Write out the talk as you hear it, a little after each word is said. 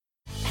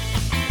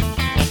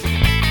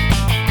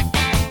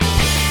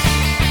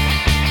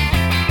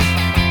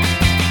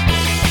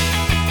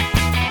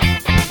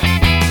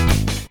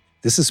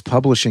This is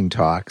Publishing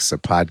Talks, a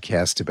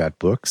podcast about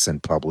books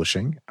and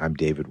publishing. I'm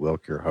David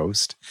Wilk, your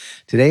host.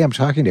 Today I'm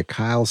talking to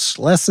Kyle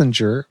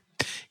Schlesinger.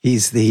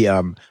 He's the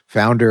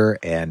founder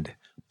and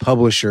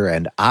publisher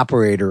and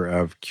operator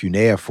of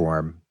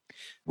Cuneiform,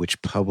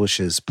 which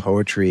publishes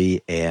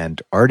poetry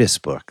and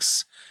artist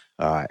books,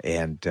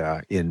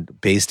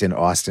 based in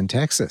Austin,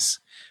 Texas.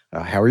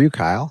 How are you,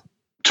 Kyle?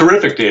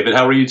 Terrific, David.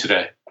 How are you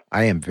today?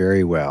 I am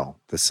very well.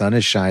 The sun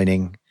is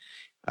shining.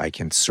 I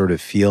can sort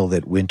of feel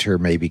that winter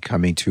may be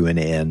coming to an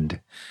end.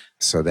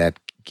 So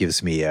that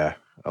gives me a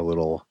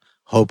little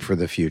hope for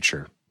the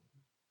future.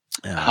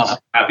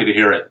 Happy to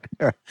hear it.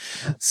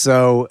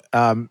 So,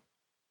 I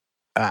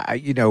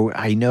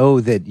know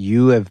that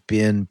you have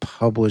been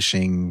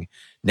publishing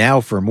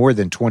now for more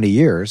than 20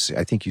 years.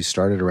 I think you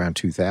started around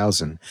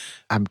 2000.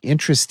 I'm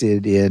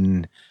interested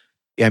in,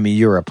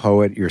 you're a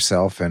poet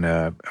yourself and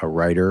a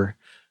writer.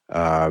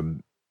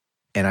 And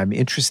I'm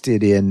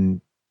interested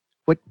in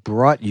what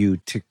brought you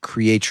to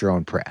create your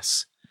own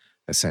press,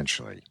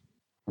 essentially.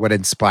 What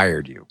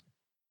inspired you?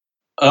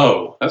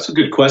 Oh, that's a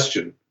good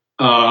question.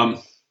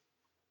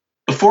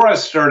 Before I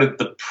started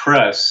the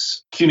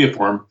press,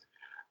 Cuneiform,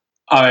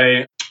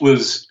 I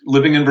was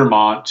living in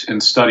Vermont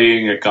and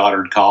studying at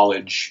Goddard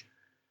College.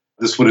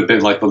 This would have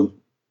been like the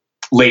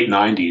late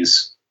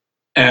 90s.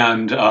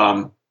 And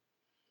I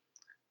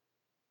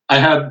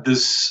had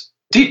this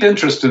deep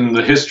interest in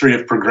the history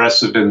of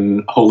progressive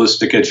and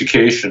holistic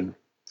education.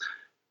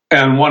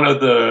 And one of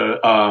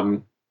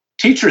the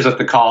teachers at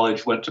the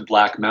college went to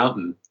Black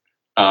Mountain,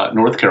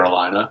 North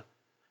Carolina.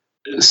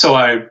 So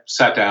I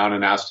sat down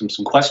and asked him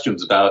some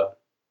questions about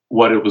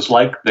what it was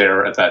like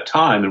there at that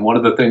time. And one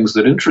of the things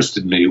that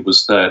interested me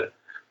was that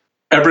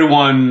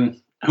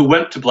everyone who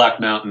went to Black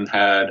Mountain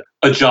had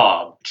a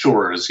job,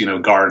 chores,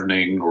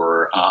 gardening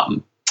or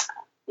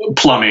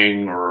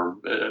plumbing or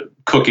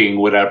cooking,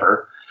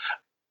 whatever.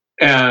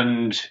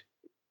 And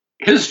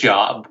his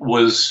job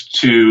was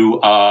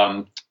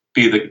to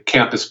be the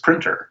campus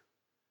printer.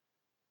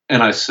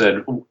 And I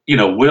said,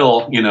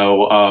 Will,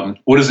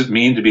 what does it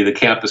mean to be the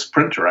campus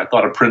printer? I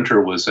thought a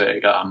printer was a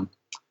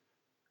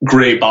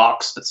gray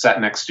box that sat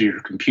next to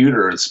your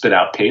computer and spit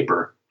out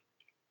paper.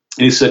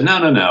 And he said,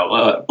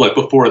 no. Like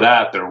before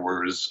that, there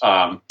was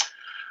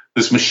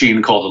this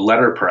machine called a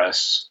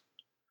letterpress.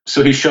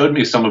 So he showed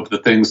me some of the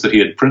things that he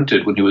had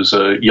printed when he was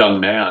a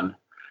young man.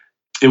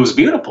 It was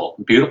beautiful,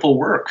 beautiful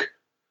work.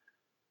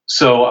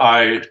 So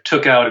I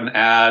took out an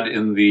ad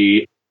in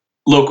the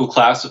local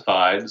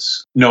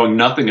classifieds, knowing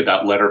nothing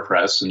about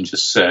letterpress, and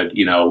just said,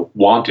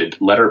 wanted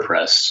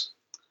letterpress.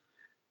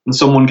 And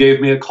someone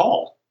gave me a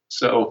call.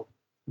 So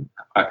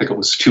I think it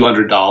was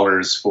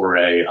 $200 for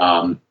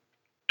a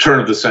turn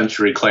of the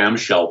century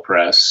clamshell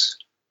press.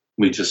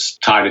 We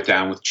just tied it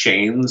down with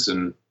chains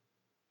and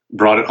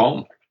brought it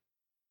home.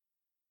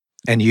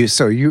 And this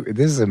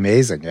is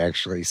amazing,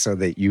 actually, so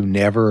that you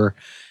never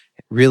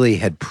really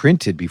had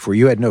printed before.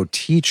 You had no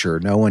teacher,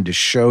 no one to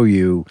show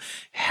you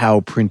how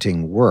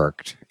printing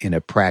worked in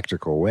a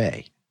practical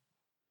way.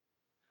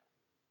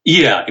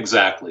 Yeah,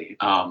 exactly.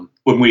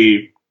 When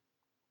we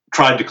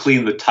tried to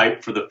clean the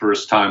type for the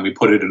first time, we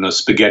put it in a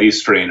spaghetti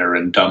strainer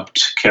and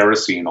dumped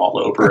kerosene all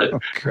over it.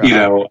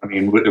 Oh,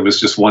 it was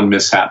just one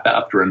mishap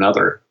after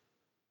another.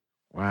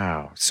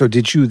 Wow. So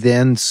did you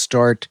then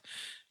start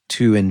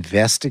to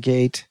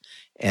investigate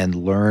and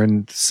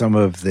learn some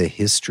of the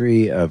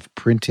history of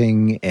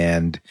printing?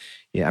 And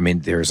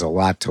there's a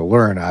lot to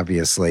learn,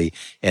 obviously,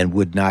 and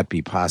would not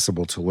be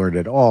possible to learn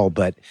it all.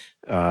 But,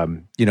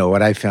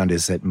 what I found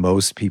is that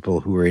most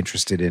people who are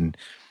interested in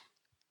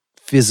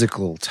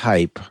physical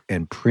type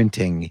and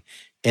printing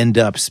end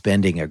up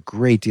spending a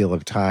great deal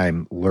of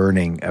time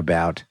learning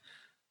about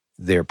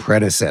their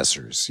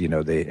predecessors,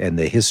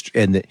 the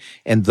history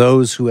and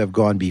those who have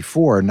gone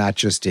before, not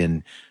just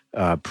in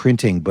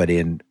printing, but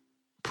in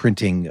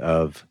printing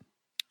of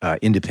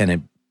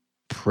independent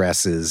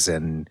presses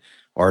and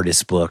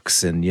artist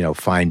books and,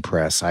 fine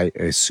press. I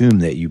assume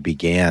that you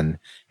began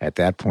at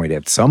that point,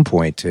 at some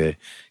point, to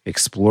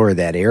explore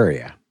that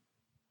area.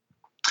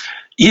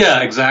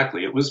 Yeah,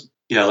 exactly. It was,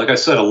 like I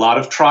said, a lot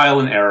of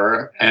trial and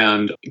error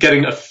and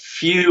getting a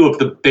few of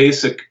the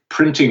basic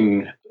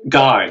printing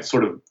guides,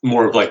 sort of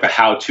more of like the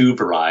how-to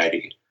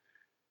variety.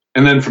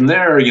 And then from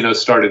there,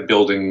 started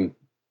building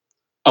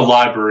a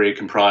library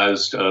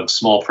comprised of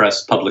small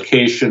press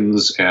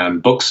publications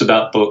and books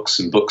about books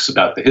and books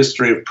about the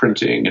history of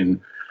printing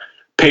and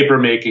paper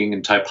making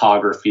and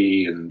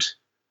typography and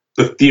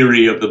the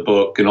theory of the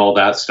book and all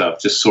that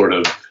stuff just sort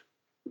of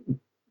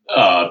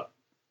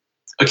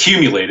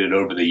accumulated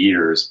over the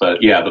years.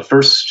 But yeah, the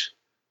first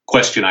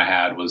question I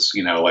had was,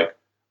 like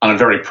on a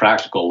very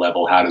practical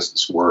level, how does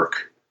this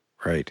work?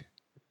 Right.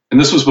 And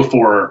this was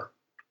before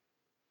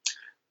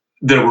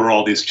there were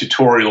all these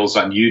tutorials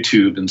on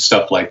YouTube and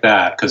stuff like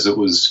that, because it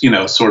was,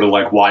 sort of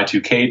like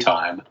Y2K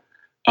time.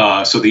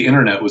 So the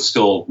internet was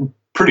still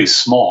pretty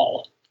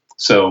small.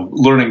 So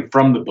learning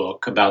from the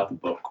book about the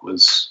book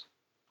was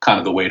kind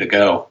of the way to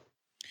go.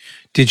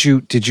 Did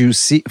you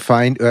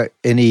find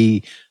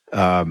any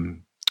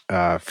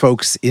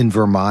folks in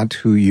Vermont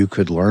who you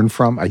could learn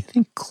from. I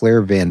think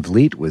Claire Van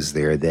Vliet was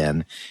there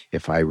then,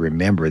 if I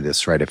remember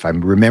this right. If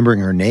I'm remembering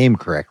her name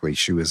correctly,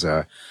 she was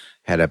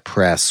had a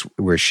press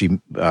where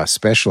she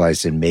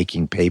specialized in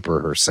making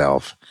paper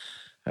herself.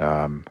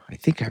 I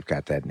think I've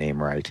got that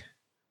name right.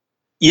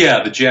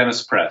 Yeah, the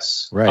Janus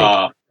Press.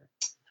 Right.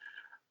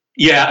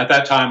 Yeah, at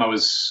that time I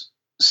was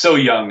so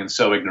young and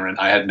so ignorant.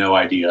 I had no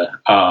idea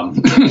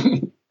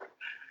that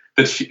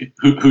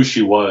who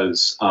she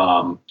was.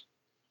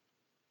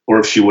 Or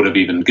if she would have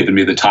even given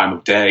me the time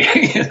of day,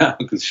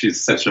 because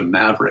she's such a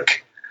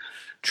maverick.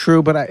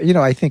 True, but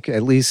I think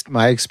at least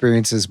my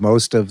experience is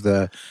most of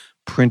the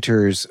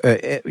printers,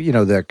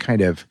 the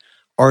kind of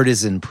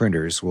artisan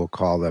printers, we'll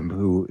call them,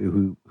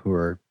 who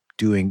are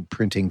doing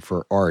printing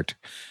for art,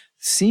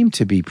 seem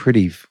to be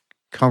pretty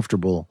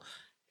comfortable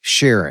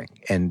sharing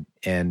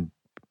and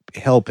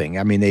helping.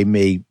 I mean, they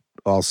may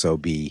also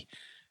be,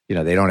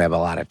 they don't have a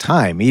lot of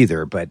time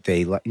either, but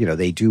they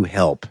do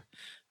help.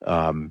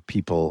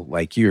 People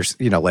like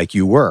like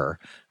you were,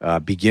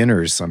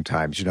 beginners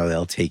sometimes,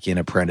 they'll take in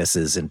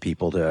apprentices and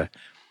people to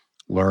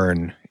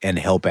learn and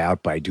help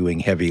out by doing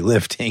heavy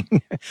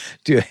lifting,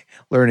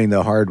 learning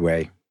the hard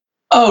way.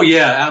 Oh,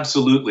 yeah,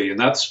 absolutely. And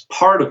that's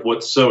part of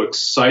what's so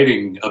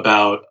exciting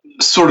about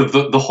sort of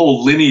the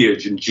whole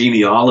lineage and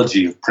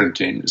genealogy of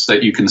printing, is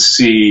that you can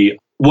see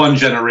one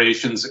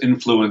generation's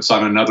influence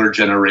on another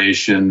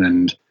generation.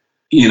 And,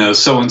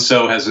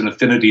 so-and-so has an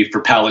affinity for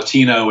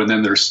Palatino, and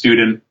then their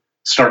student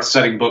starts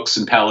setting books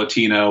in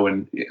Palatino,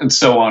 and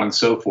so on and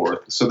so forth.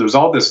 So there's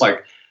all this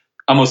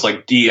almost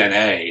like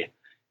DNA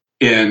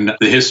in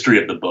the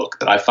history of the book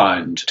that I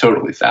find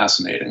totally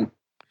fascinating.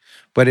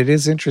 But it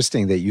is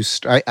interesting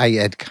that I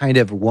had kind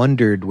of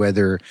wondered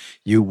whether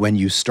when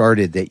you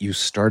started, that you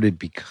started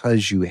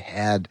because you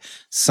had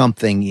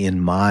something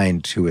in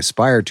mind to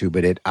aspire to,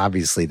 but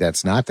obviously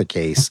that's not the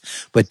case.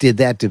 But did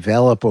that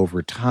develop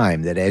over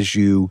time, that as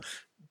you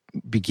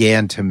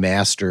began to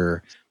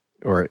master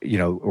or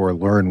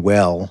learn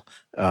well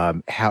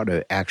how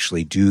to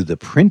actually do the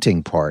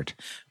printing part,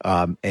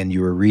 and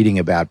you were reading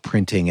about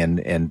printing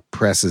and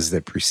presses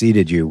that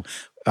preceded you,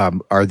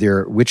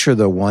 which are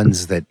the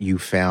ones that you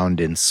found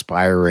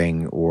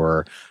inspiring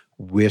or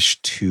wish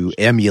to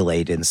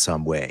emulate in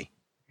some way?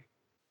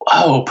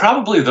 Oh,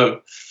 probably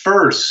the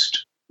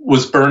first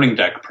was Burning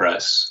Deck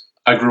Press.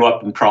 I grew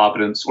up in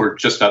Providence, or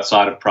just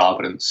outside of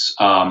Providence,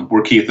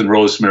 where Keith and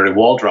Rosemary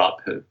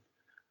Waldrop had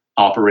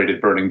operated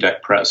Burning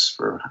Deck Press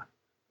for,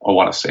 I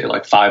want to say,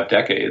 like 5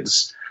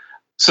 decades.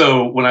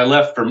 So when I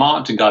left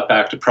Vermont and got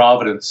back to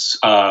Providence,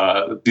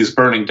 these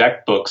Burning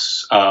Deck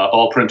books,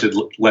 all printed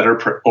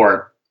letterpress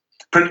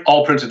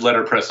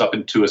up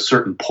into a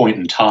certain point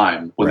in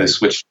time when they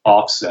switched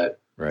offset.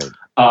 Right.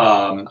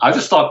 I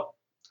just thought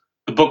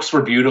the books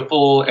were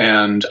beautiful,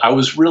 and I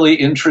was really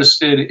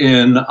interested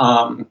in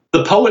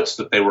the poets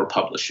that they were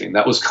publishing.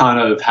 That was kind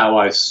of how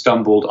I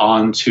stumbled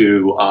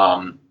onto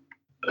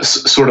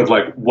sort of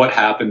like what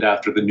happened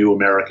after the new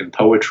American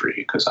poetry,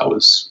 because I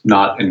was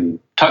not in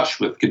touch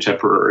with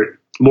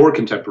more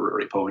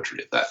contemporary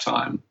poetry at that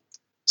time.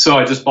 So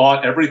I just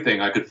bought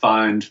everything I could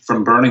find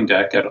from Burning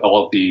Deck at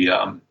all of the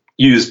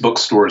used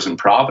bookstores in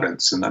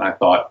Providence. And then I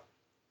thought,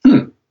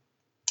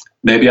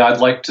 maybe I'd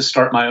like to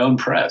start my own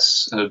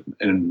press,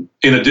 in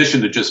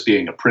addition to just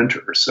being a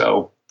printer.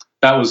 So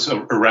that was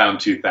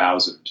around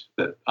 2000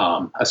 that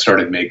I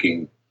started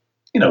making,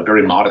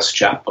 very modest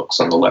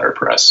chapbooks on the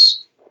letterpress.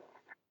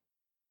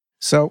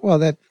 So,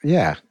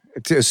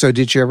 So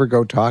did you ever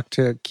go talk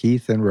to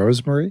Keith and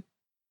Rosemary?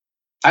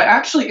 I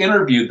actually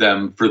interviewed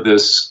them for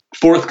this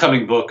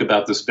forthcoming book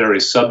about this very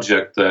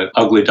subject that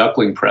Ugly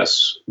Duckling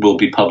Press will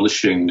be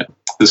publishing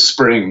this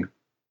spring,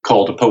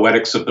 called A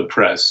Poetics of the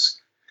Press.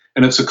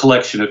 And it's a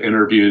collection of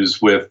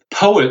interviews with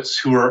poets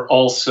who are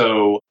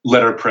also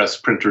letterpress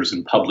printers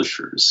and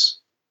publishers.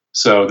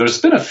 So there's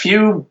been a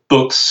few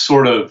books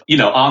sort of,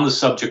 on the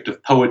subject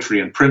of poetry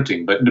and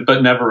printing, but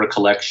never a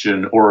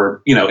collection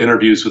or,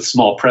 interviews with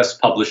small press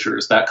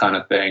publishers, that kind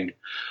of thing.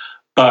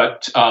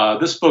 But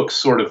this book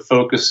sort of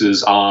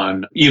focuses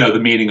on, the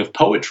meaning of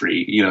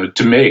poetry,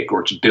 to make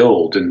or to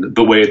build, and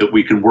the way that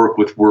we can work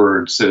with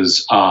words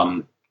as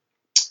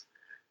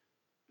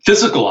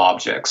physical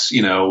objects,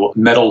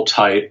 metal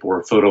type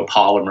or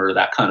photopolymer,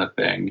 that kind of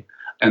thing.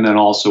 And then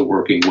also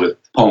working with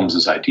poems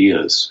as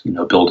ideas,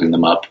 building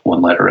them up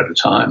one letter at a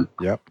time.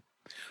 Yep.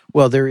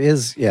 Well,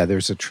 there's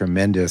a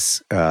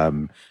tremendous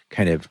kind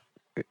of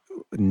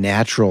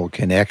natural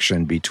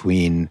connection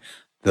between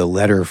the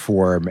letter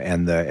form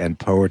and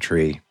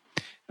poetry.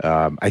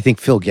 I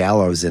think Phil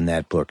Gallo's in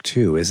that book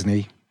too, isn't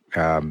he?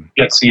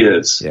 Yes, he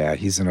is. Yeah,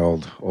 he's an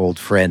old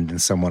friend and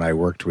someone I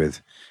worked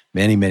with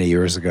many, many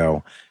years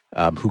ago,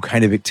 who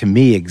kind of, to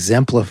me,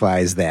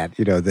 exemplifies that.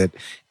 That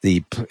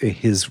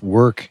his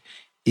work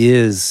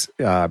is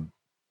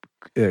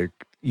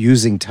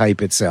using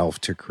type itself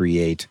to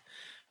create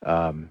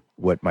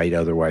what might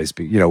otherwise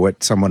be,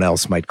 what someone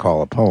else might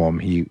call a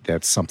poem.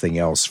 That's something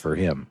else for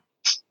him.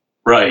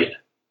 Right.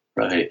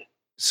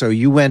 So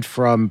you went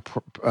from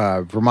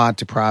Vermont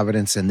to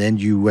Providence, and then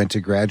you went to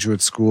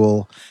graduate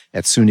school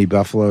at SUNY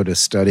Buffalo to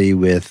study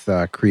with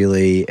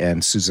Creeley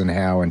and Susan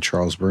Howe and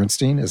Charles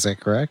Bernstein. Is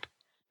that correct?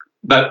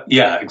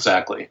 Yeah,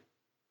 exactly.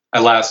 I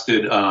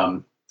lasted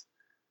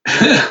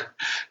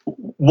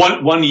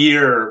one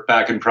year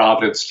back in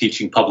Providence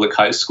teaching public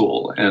high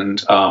school,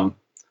 and I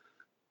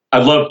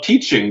loved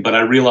teaching, but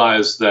I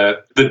realized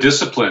that the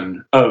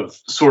discipline of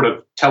sort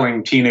of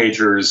telling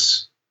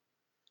teenagers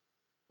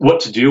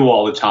what to do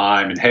all the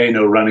time and, hey,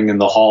 no running in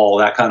the hall,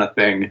 that kind of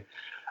thing,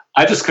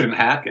 I just couldn't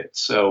hack it.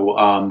 So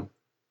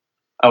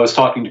I was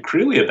talking to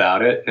Creeley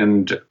about it,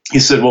 and he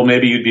said, well,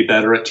 maybe you'd be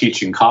better at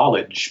teaching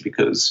college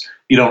because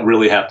you don't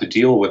really have to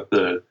deal with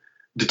the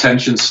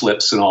detention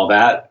slips and all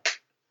that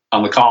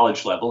on the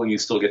college level, and you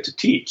still get to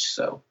teach.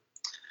 So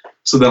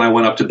then I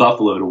went up to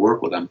Buffalo to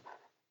work with him.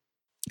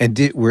 And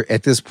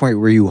at this point,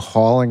 were you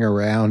hauling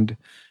around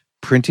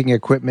printing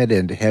equipment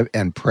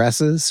and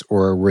presses,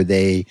 or were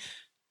they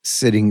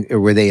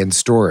in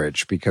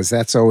storage? Because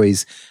that's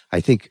always,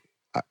 I think,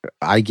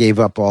 I gave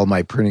up all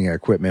my printing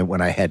equipment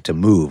when I had to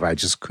move. I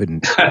just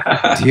couldn't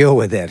deal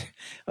with it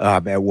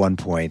at one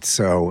point.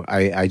 So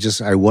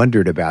I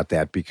wondered about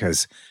that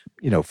because,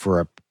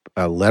 for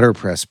a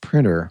letterpress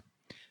printer,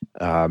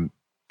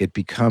 it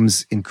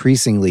becomes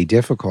increasingly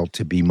difficult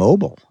to be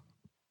mobile.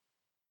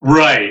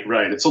 Right.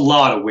 It's a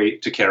lot of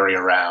weight to carry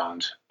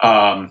around.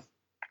 So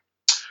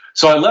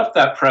I left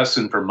that press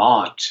in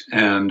Vermont,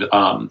 and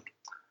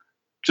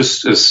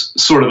just as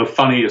sort of a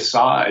funny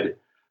aside,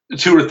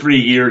 2 or 3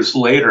 years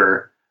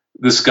later,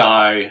 this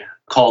guy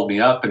called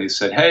me up and he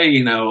said,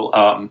 hey,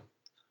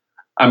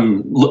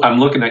 I'm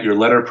looking at your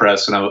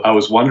letterpress, and I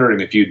was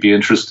wondering if you'd be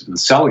interested in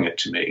selling it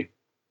to me.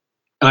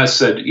 And I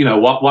said,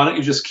 why don't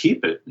you just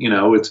keep it?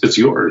 It's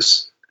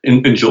yours.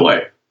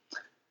 Enjoy.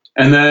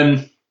 And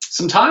then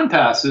some time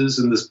passes,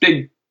 and this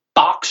big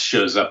box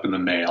shows up in the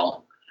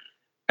mail.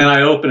 And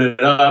I open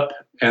it up,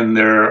 and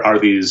there are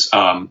these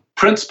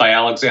prints by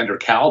Alexander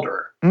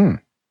Calder.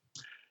 Mm.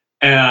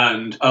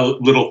 And a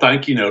little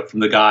thank you note from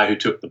the guy who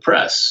took the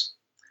press.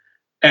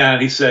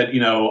 And he said,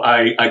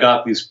 I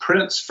got these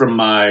prints from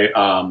my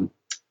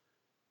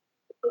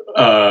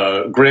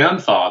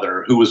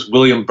grandfather, who was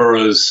William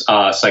Burroughs'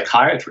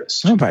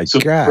 psychiatrist. Oh, my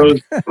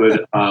God.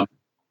 Burroughs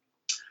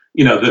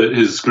would,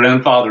 his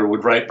grandfather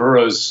would write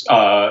Burroughs,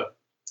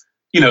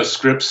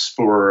 scripts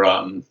for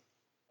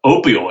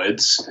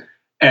opioids,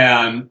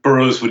 and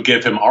Burroughs would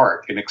give him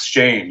art in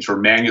exchange, or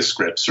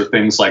manuscripts or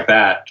things like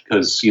that,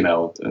 because,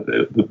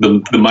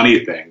 the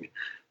money thing.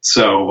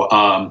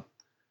 So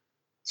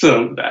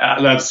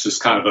that's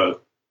just kind of a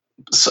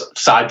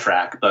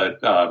sidetrack, but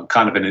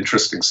kind of an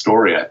interesting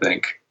story, I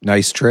think.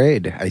 Nice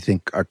trade. I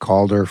think a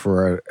Calder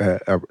for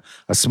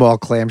a small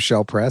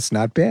clamshell press,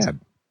 not bad.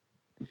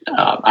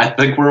 I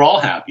think we're all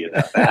happy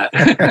about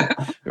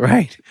that.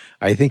 Right.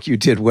 I think you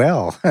did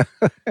well.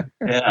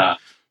 Yeah.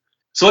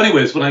 So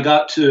anyways, when I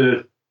got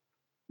to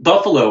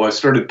Buffalo, I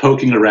started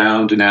poking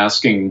around and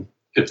asking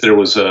if there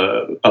was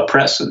a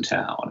press in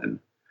town. And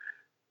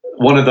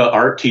one of the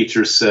art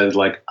teachers said,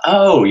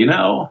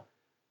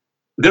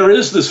 there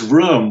is this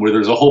room where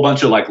there's a whole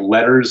bunch of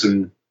letters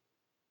and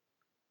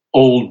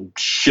old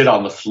shit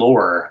on the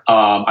floor.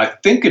 I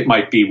think it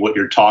might be what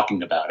you're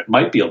talking about. It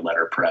might be a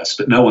letterpress,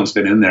 but no one's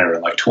been in there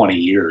in 20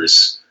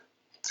 years.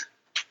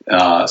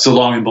 So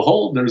long and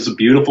behold, there's a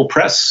beautiful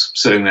press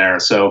sitting there.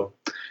 So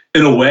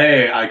in a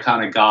way, I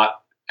kind of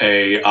got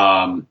a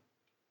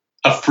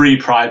free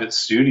private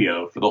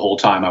studio for the whole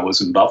time I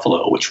was in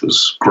Buffalo, which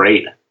was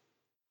great.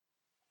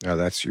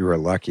 Oh, you were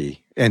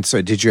lucky. And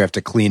so did you have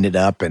to clean it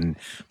up and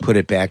put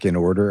it back in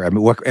order? I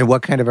mean,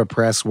 what kind of a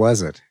press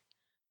was it?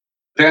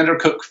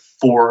 Vandercook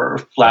 4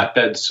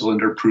 flatbed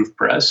cylinder proof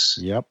press.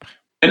 Yep.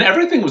 And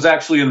everything was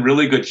actually in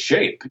really good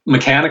shape.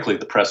 Mechanically,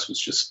 the press was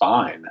just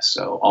fine.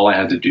 So all I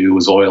had to do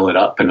was oil it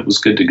up, and it was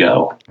good to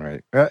go.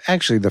 Right.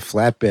 Actually, the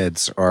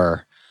flatbeds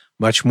are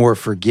much more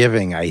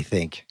forgiving, I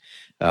think,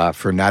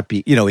 for not be,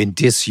 in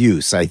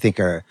disuse. I think,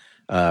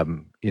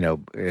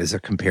 as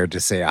compared to,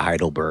 say, a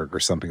Heidelberg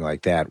or something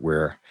like that,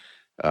 where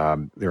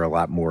there are a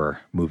lot more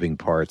moving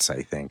parts,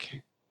 I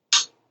think.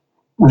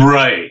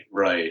 Right.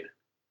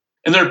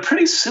 And they're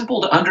pretty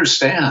simple to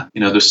understand.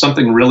 There's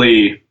something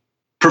really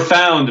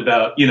profound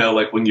about,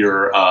 when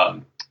your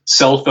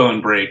cell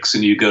phone breaks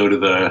and you go to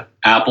the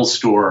Apple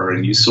store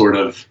and you sort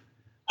of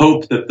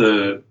hope that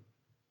the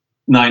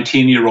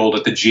 19-year-old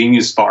at the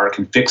Genius Bar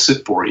can fix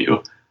it for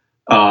you.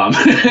 But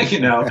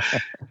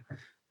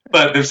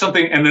there's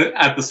something, and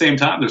at the same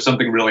time, there's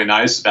something really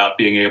nice about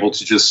being able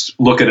to just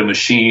look at a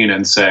machine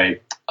and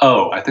say,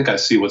 oh, I think I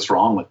see what's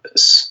wrong with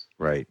this.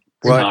 Right.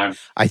 Well,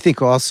 I think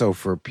also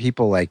for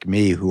people like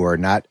me who are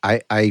not,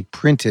 I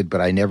printed, but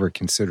I never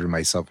considered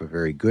myself a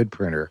very good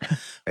printer.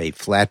 A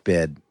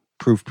flatbed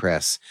proof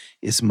press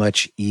is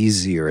much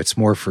easier. It's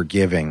more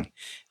forgiving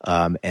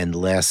and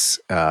less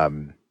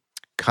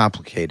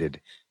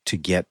complicated to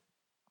get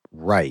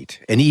right,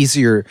 and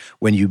easier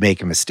when you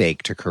make a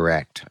mistake to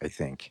correct, I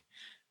think.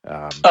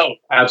 Oh,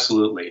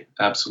 absolutely.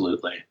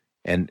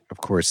 And of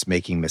course,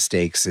 making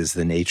mistakes is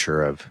the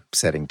nature of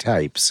setting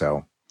type.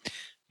 So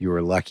you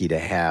were lucky to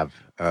have,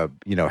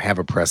 have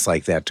a press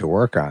like that to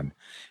work on,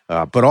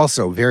 but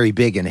also very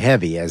big and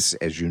heavy,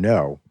 as you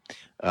know.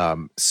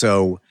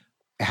 So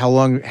how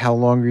long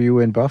were you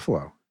in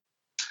Buffalo?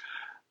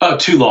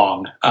 Too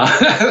long.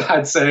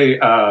 I'd say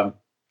 5,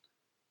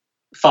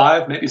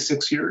 maybe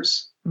 6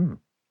 years. Hmm.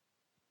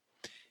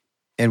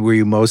 And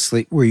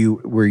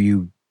were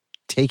you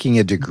taking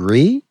a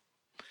degree?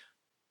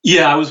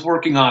 Yeah, I was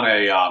working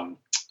on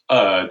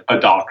a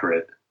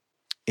doctorate.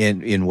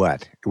 In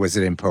what? Was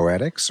it in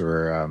poetics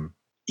or?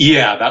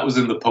 Yeah, that was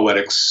in the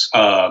poetics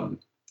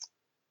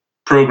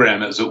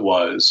program, as it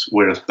was,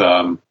 with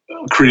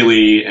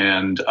Creeley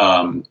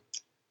and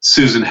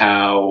Susan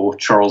Howe,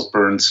 Charles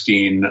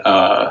Bernstein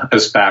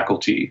as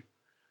faculty,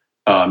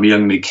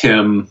 Myung-Mi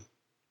Kim.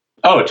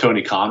 Oh,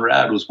 Tony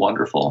Conrad was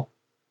wonderful.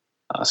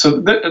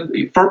 So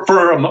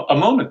for a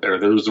moment there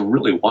was a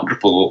really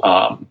wonderful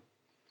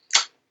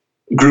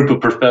group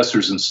of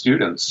professors and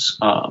students.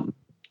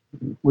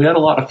 We had a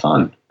lot of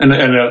fun, and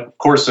of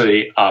course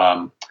a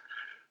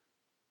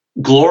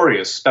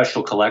glorious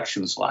special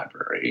collections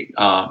library.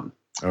 Oh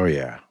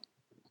yeah.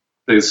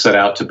 They set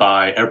out to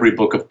buy every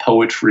book of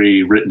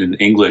poetry written in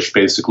English,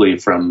 basically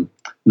from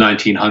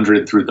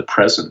 1900 through the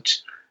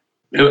present.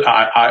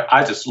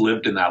 I just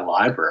lived in that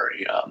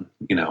library.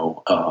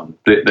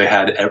 They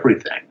had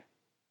everything.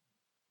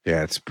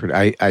 Yeah, it's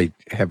pretty. I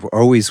have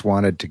always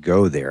wanted to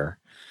go there.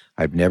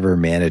 I've never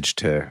managed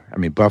to. I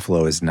mean,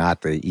 Buffalo is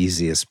not the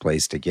easiest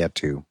place to get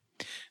to,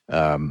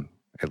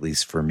 at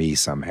least for me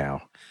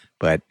somehow.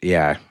 But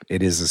yeah,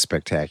 it is a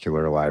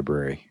spectacular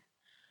library,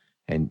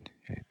 and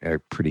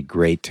pretty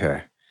great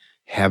to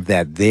have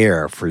that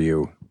there for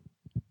you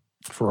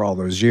for all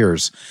those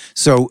years.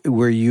 So,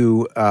 were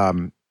you?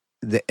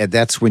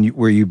 That's when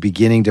were you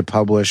beginning to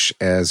publish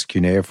as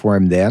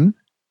Cuneiform then?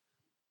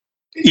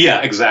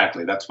 Yeah,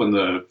 exactly. That's when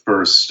the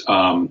first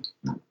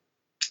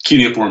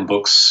cuneiform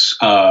books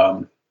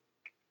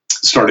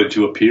started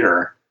to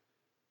appear.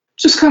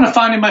 Just kind of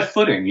finding my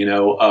footing,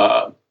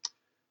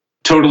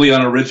 totally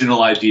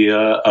unoriginal idea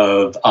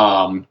of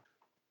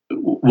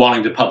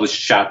wanting to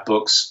publish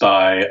chapbooks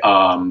by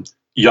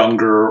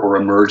younger or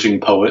emerging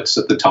poets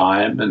at the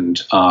time.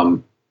 And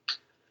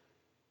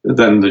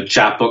then the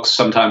chapbooks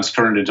sometimes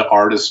turned into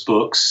artist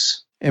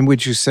books. And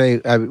would you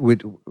say,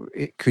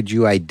 could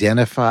you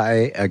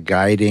identify a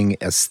guiding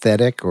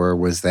aesthetic, or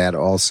was that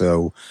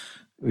also,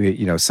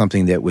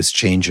 something that was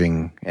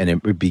changing and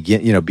it would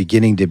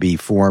beginning to be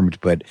formed,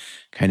 but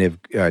kind of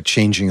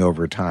changing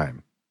over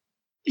time?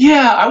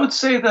 Yeah, I would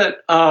say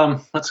that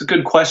that's a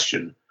good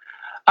question.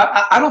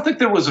 I don't think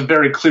there was a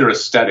very clear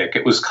aesthetic.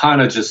 It was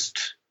kind of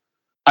just,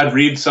 I'd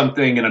read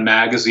something in a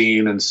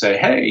magazine and say,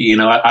 hey,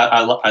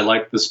 I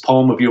like this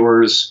poem of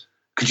yours.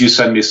 Could you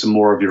send me some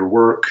more of your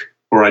work?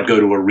 Or I'd go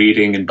to a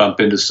reading and bump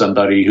into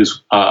somebody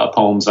whose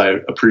poems I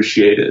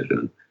appreciated.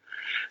 And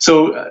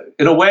so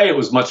in a way, it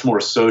was much more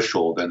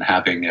social than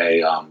having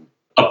a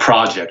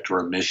project or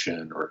a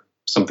mission or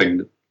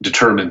something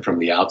determined from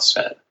the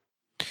outset.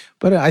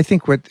 But I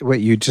think what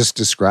you just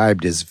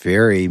described is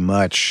very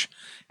much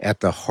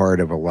at the heart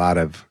of a lot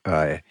of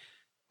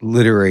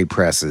literary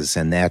presses,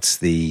 and that's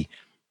this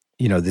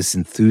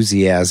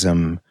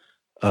enthusiasm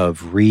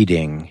of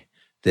reading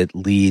that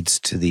leads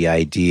to the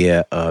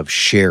idea of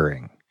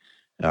sharing.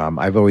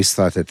 I've always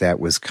thought that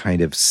was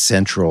kind of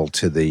central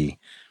to the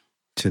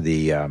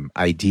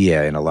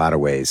idea in a lot of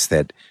ways,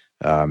 that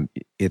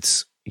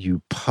it's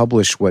you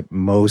publish what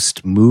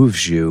most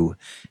moves you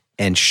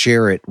and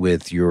share it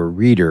with your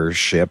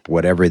readership,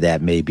 whatever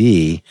that may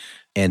be.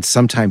 And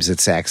sometimes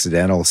it's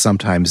accidental.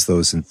 Sometimes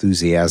those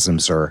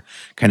enthusiasms are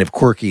kind of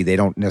quirky. They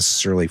don't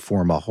necessarily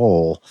form a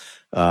whole.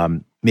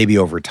 Maybe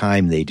over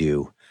time they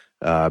do,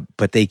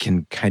 but they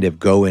can kind of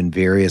go in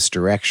various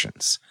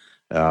directions.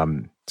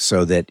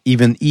 So that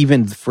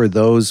even for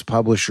those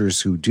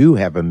publishers who do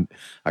have a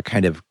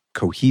kind of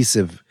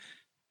cohesive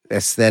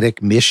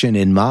aesthetic mission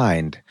in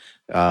mind,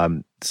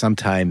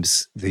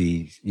 sometimes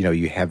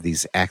you have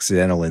these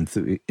accidental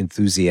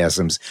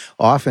enthusiasms,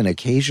 often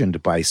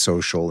occasioned by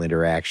social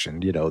interaction.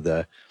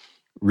 The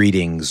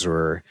readings,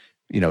 or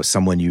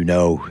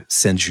someone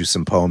sends you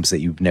some poems that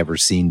you've never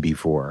seen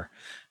before.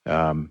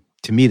 To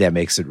me, that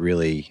makes it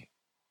really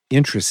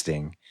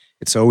interesting.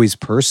 It's always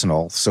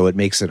personal, so it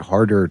makes it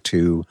harder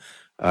to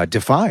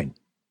define.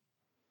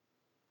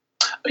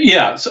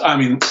 Yeah,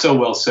 so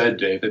well said,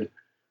 David.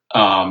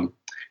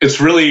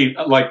 It's really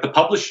like the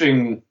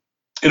publishing,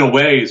 in a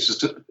way, is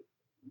just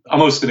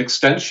almost an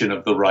extension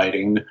of the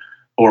writing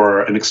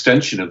or an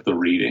extension of the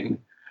reading.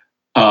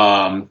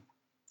 One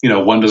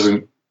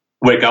doesn't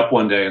wake up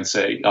one day and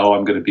say, "Oh,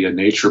 I'm going to be a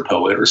nature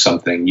poet" or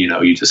something.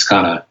 You just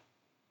kind of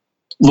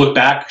look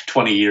back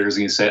 20 years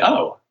and you say,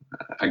 "Oh,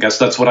 I guess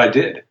that's what I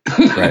did."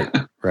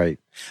 Right.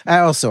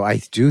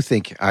 I do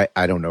think,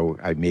 I don't know,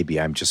 maybe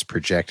I'm just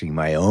projecting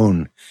my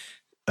own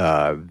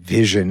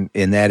vision,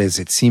 and that is,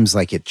 it seems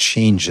like it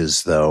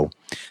changes, though.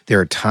 There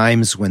are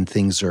times when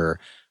things are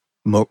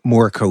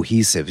more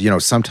cohesive.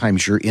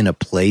 Sometimes you're in a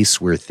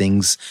place where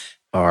things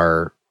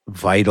are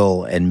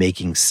vital and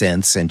making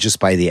sense, and just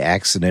by the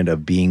accident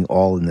of being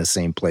all in the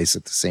same place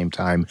at the same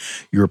time,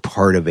 you're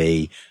part of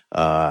a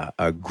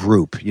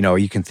group.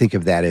 You can think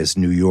of that as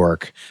New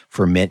York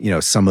for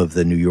men. Some of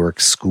the New York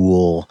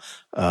school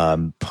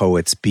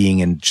poets being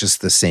in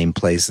just the same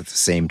place at the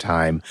same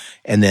time,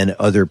 and then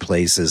other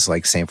places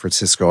like San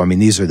Francisco. I mean,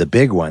 these are the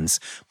big ones,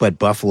 but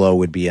Buffalo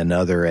would be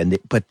another.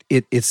 But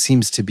it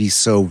seems to be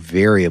so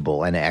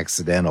variable and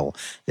accidental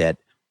that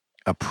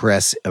a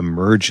press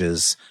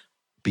emerges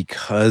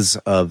because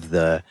of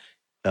the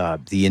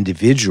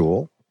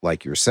individual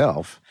like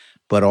yourself,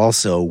 but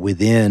also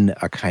within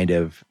a kind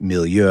of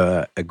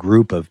milieu, a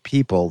group of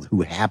people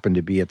who happen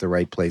to be at the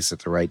right place at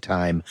the right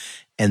time.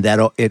 And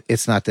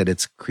it's not that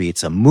it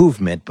creates a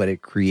movement, but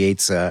it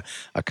creates a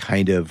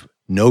kind of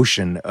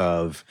notion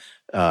of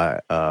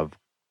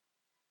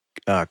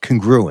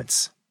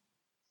congruence.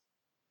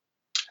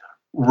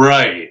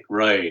 Right,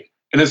 right.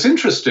 And it's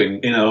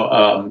interesting,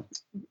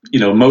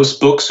 most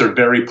books are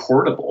very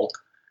portable.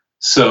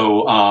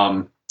 So,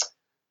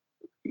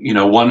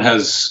 one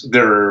has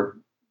their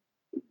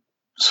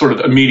sort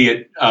of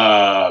immediate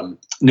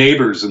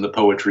neighbors in the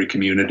poetry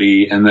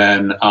community, and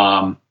then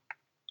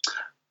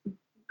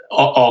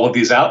all of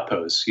these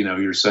outposts.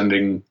 You're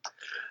sending,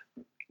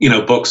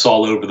 books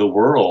all over the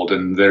world,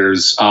 and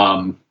there's.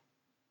 I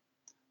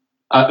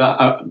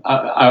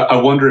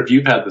wonder if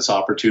you've had this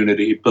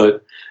opportunity,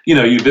 but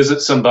you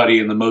visit somebody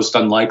in the most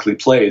unlikely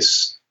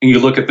place, and you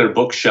look at their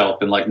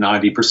bookshelf, and like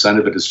 90%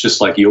 of it is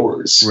just like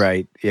yours.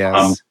 Right.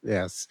 Yes.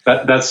 Yes.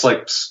 That's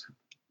like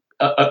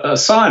a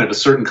sign of a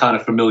certain kind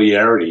of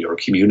familiarity or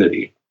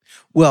community.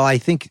 Well, I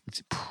think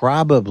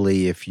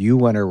probably if you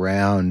went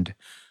around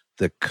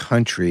the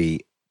country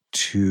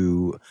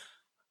to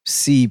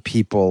see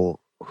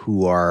people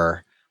who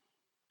are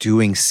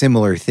doing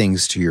similar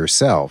things to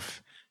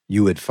yourself,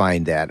 you would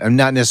find that. And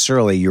not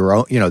necessarily your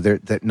own,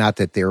 not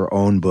that their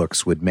own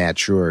books would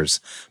match yours,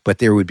 but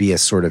there would be a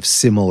sort of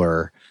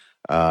similar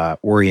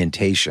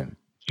orientation.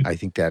 I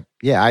think that,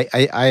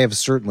 I have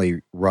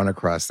certainly run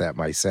across that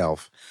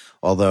myself,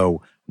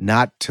 although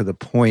not to the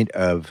point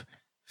of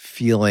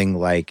feeling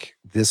like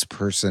this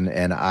person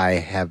and I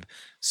have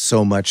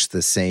so much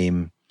the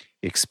same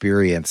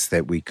experience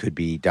that we could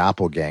be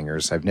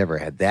doppelgangers. I've never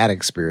had that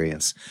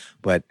experience,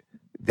 but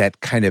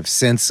that kind of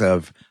sense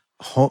of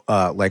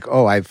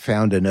I've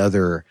found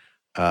another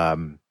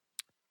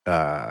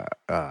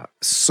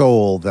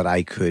soul that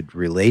I could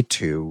relate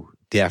to,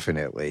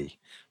 definitely,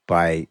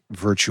 by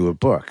virtue of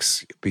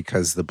books,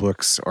 because the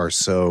books are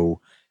so,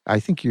 I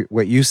think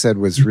what you said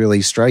was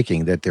really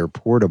striking, that they're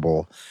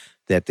portable,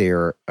 that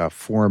they're a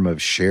form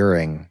of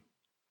sharing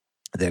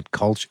the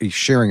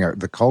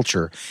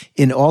culture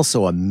in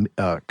also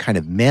a kind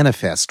of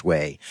manifest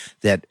way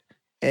that,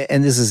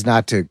 and this is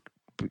not to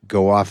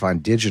go off on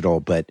digital,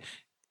 but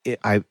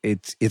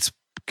it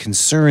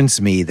concerns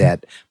me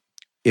that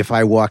if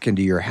I walk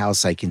into your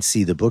house, I can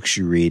see the books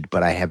you read,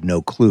 but I have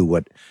no clue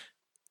what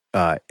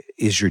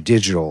is your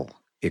digital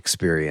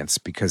experience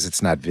because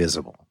it's not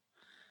visible.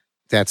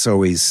 That's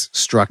always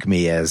struck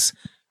me as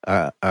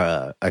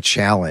a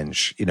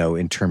challenge,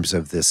 in terms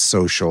of this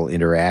social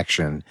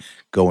interaction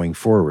going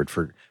forward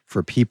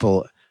for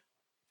people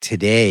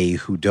today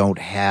who don't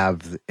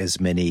have as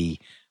many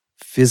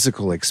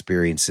physical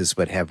experiences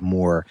but have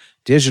more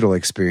digital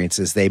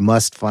experiences. They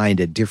must find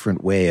a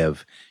different way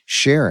of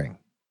sharing.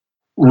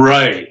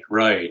 Right.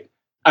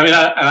 I mean,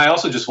 I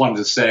also just wanted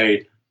to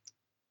say,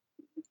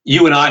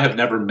 you and I have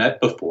never met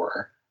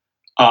before,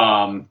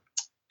 and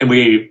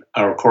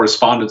our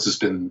correspondence has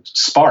been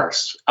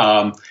sparse.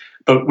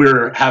 But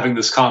we're having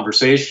this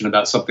conversation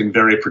about something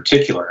very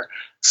particular.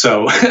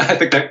 So I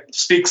think that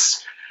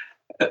speaks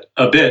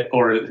a bit,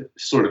 or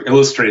sort of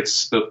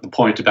illustrates the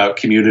point about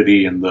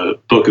community and the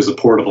book as a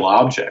portable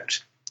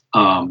object.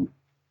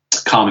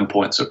 Common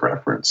points of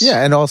reference.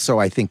 Yeah, and also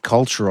I think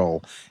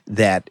cultural,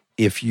 that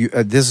if you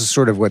this is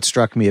sort of what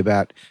struck me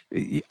about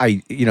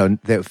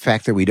the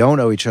fact that we don't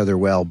know each other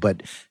well,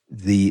 but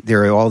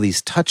there are all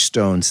these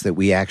touchstones that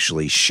we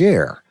actually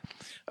share,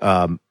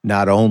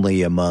 not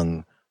only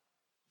among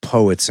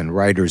poets and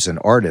writers and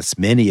artists.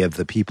 Many of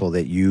the people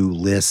that you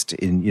list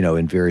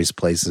in various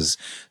places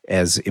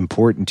as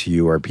important to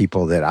you are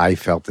people that I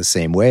felt the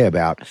same way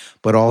about.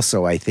 But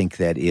also, I think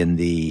that in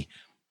the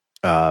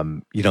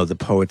the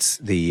poets,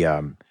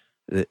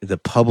 the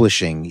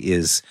publishing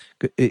is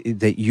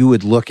that you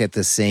would look at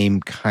the same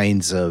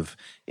kinds of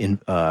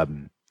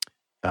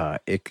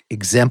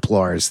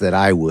exemplars that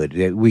I would.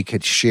 That we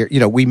could share.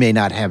 We may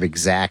not have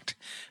exactly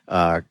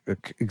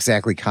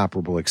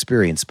comparable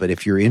experience, but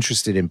if you're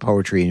interested in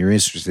poetry and you're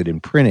interested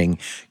in printing,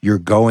 you're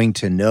going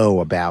to know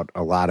about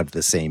a lot of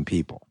the same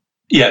people.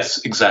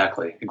 Yes,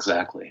 exactly.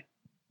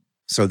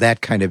 So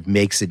that kind of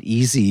makes it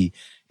easy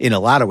in a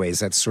lot of ways.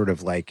 That's sort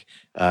of like,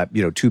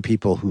 two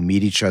people who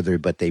meet each other,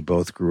 but they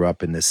both grew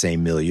up in the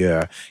same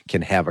milieu,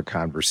 can have a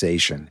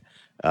conversation,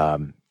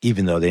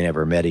 even though they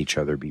never met each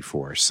other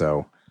before.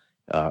 So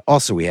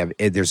also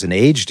there's an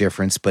age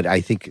difference, but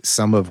I think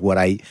some of what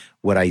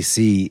I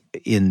see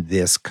in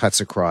this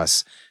cuts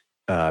across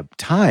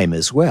time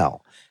as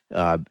well.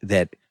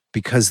 That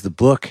because the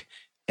book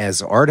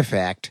as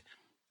artifact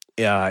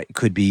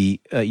could be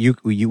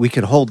we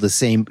could hold the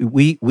same.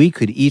 We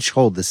could each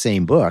hold the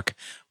same book.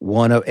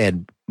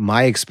 And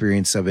my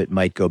experience of it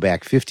might go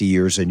back 50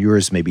 years, and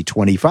yours maybe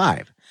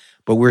 25,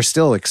 but we're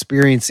still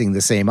experiencing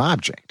the same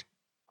object.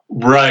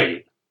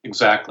 Right.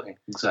 Exactly.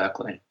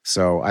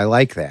 So I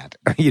like that.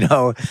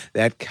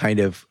 That kind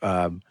of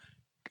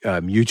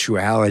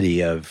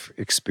mutuality of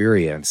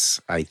experience,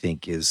 I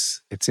think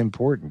it's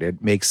important.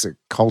 It makes a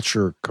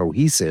culture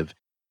cohesive,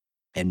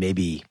 and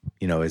maybe,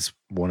 is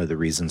one of the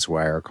reasons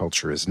why our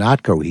culture is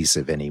not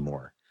cohesive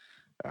anymore.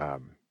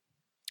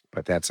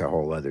 But that's a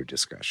whole other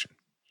discussion.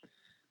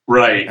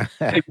 Right.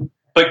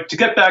 But to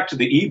get back to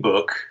the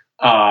ebook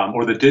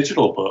or the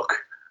digital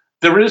book,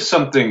 there is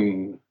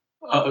something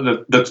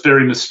that's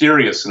very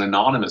mysterious and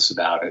anonymous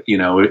about it.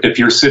 If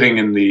you're sitting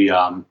in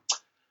the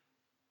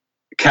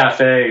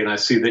cafe and I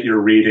see that you're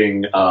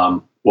reading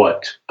a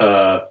book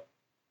of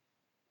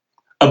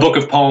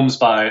poems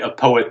by a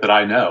poet that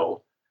I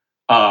know,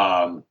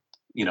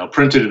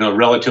 printed in a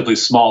relatively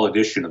small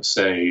edition of,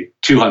 say,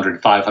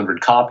 200,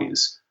 500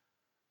 copies,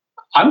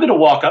 I'm going to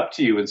walk up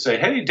to you and say,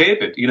 hey,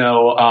 David,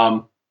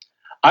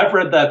 I've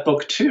read that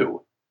book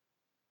too.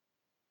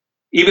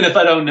 Even if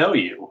I don't know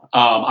you,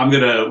 I'm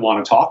going to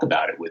want to talk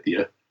about it with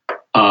you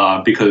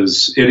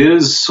because it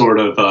is sort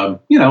of,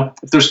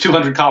 if there's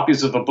 200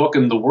 copies of a book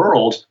in the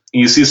world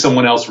and you see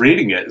someone else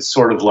reading it, it's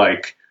sort of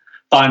like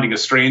finding a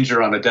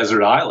stranger on a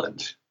desert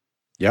island.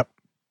 Yep.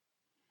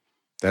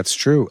 That's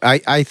true.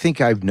 I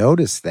think I've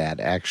noticed that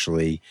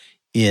actually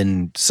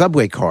in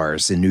subway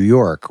cars in New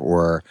York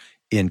or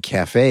in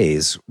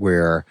cafes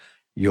where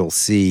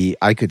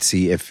I could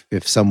see if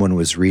someone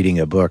was reading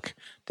a book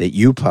that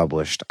you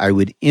published, I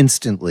would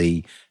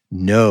instantly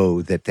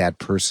know that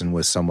person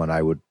was someone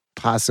I would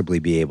possibly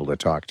be able to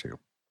talk to.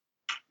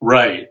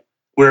 Right.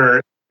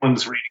 Where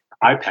someone's reading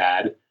an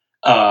iPad,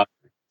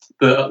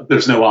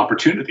 there's no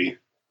opportunity.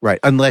 Right.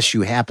 Unless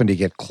you happen to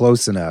get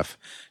close enough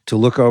to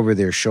look over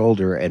their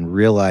shoulder and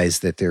realize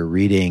that they're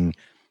reading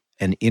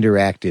an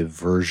interactive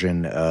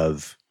version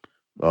of,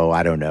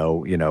 I don't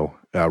know,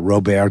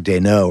 Robert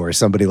Desnos or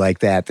somebody like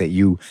that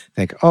you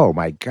think, oh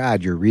my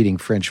God, you're reading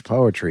French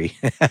poetry.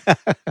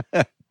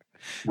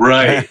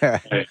 Right.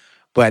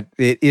 But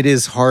it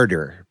is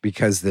harder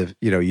because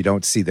you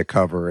don't see the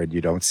cover and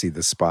you don't see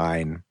the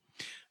spine.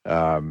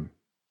 I've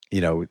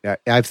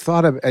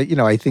thought of,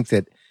 I think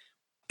that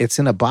it's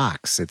in a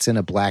box, it's in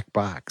a black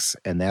box,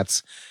 and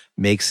that's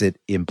makes it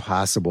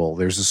impossible.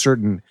 There's a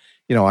certain,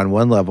 on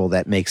one level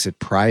that makes it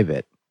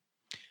private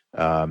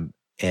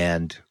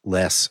and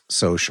less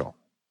social,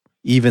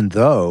 even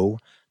though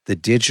the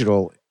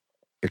digital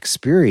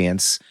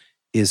experience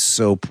is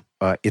so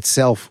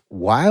itself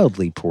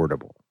wildly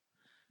portable.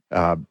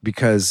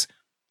 Because,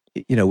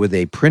 with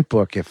a print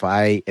book, if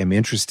I am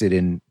interested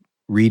in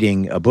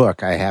reading a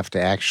book, I have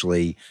to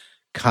actually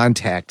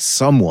contact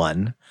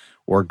someone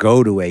or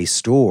go to a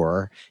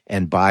store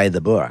and buy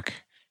the book.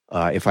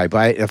 If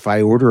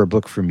I order a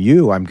book from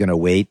you, I'm going to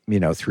wait,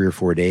 3 or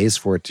 4 days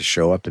for it to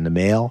show up in the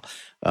mail.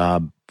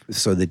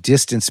 So the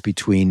distance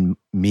between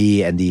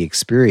me and the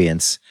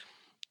experience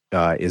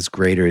is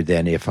greater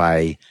than if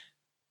I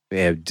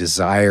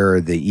desire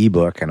the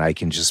ebook and I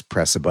can just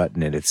press a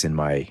button and it's in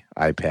my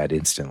iPad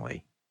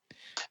instantly.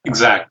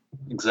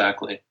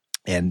 Exactly.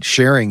 And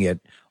sharing it,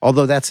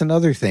 although that's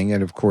another thing.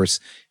 And of course,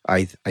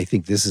 I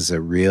think this is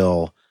a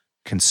real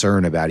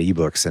concern about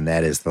ebooks, and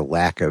that is the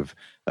lack of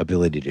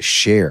ability to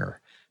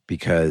share,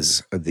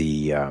 because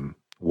the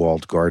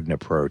walled garden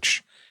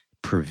approach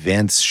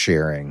prevents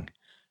sharing.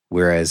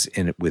 Whereas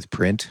with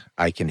print,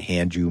 I can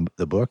hand you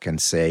the book and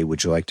say,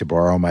 would you like to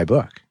borrow my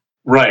book?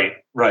 Right.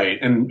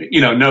 And,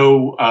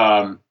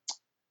 no,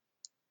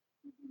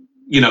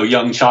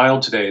 young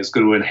child today is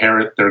going to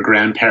inherit their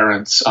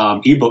grandparents'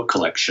 ebook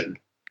collection.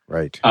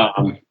 Right.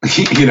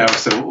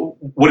 So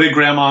what did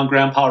grandma and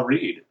grandpa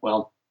read?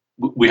 Well,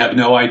 we have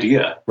no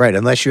idea. Right.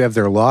 Unless you have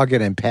their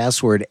login and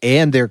password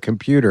and their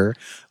computer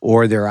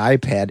or their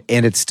iPad,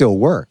 and it still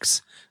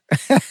works.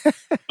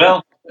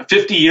 Well,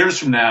 50 years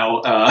from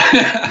now,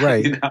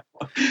 right.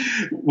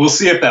 We'll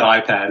see if that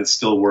iPad is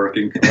still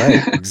working.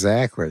 Right,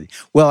 exactly.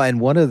 Well, and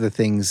one of the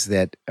things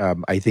that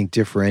I think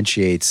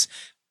differentiates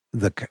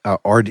the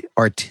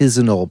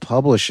artisanal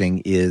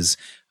publishing is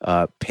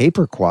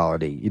paper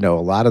quality. A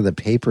lot of the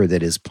paper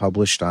that is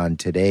published on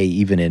today,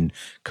 even in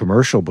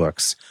commercial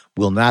books,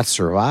 will not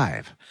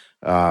survive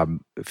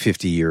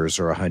 50 years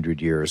or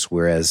 100 years,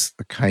 whereas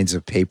the kinds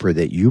of paper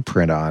that you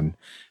print on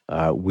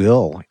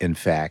will, in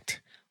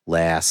fact,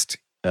 last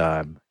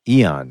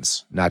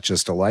eons, not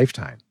just a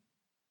lifetime.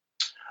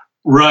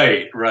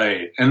 Right.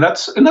 And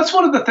that's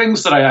one of the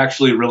things that I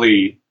actually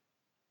really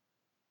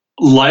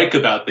like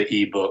about the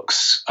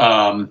ebooks.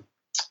 I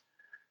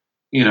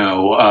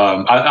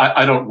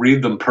don't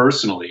read them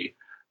personally,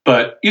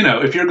 but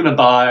if you're going to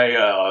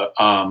buy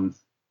a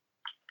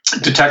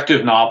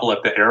detective novel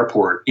at the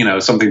airport,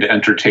 something to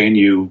entertain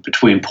you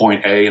between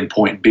point A and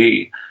point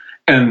B,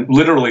 and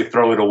literally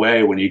throw it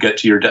away when you get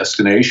to your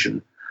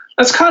destination,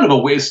 that's kind of a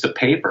waste of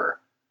paper.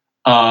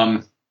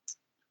 Um,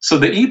 so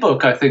the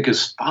ebook, I think,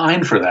 is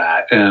fine for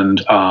that.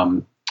 And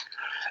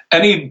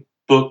any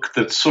book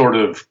that sort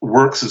of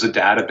works as a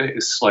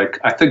database, like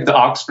I think the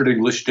Oxford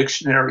English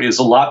Dictionary is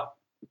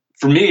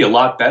for me, a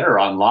lot better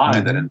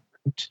online than in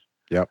print.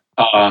 Yep.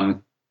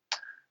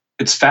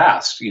 It's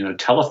fast,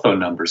 telephone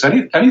numbers,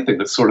 anything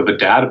that's sort of a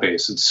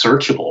database and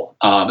searchable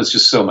is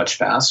just so much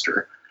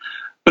faster.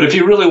 But if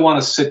you really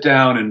want to sit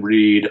down and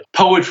read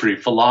poetry,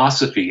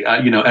 philosophy,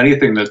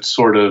 anything that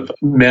sort of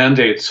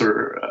mandates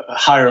or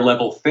higher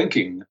level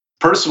thinking,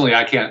 personally,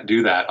 I can't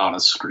do that on a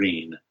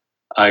screen.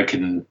 I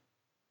can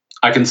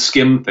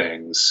skim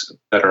things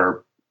that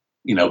are,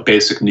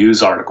 basic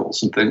news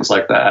articles and things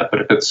like that.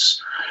 But if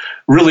it's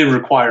really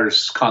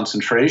requires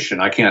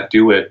concentration, I can't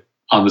do it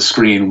on the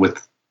screen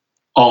with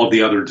all of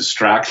the other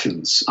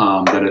distractions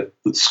that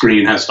the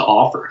screen has to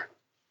offer.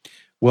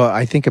 Well,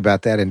 I think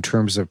about that in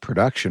terms of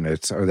production.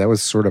 That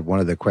was sort of one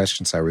of the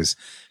questions I was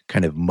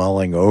kind of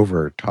mulling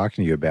over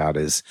talking to you about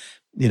is,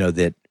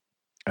 that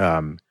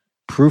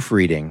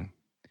proofreading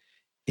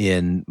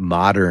in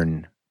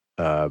modern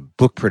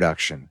book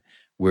production,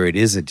 where it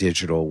is a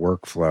digital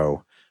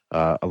workflow,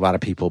 a lot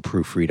of people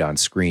proofread on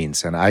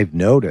screens. And I've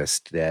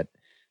noticed that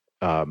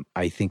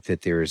I think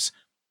that there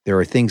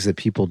are things that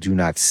people do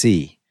not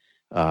see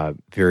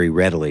very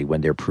readily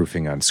when they're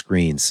proofing on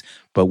screens.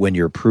 But when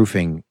you're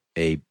proofing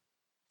a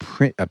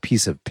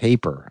piece of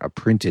paper, a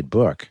printed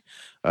book,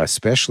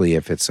 especially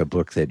if it's a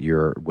book that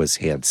was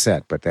hand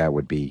set, but that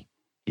would be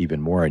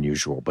even more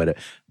unusual. But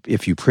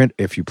if you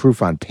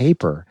proof on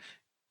paper,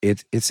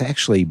 it's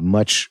actually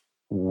much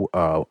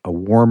a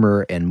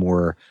warmer and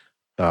more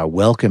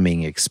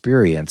welcoming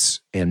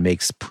experience and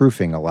makes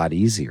proofing a lot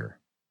easier.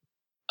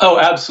 Oh,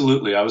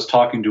 absolutely. I was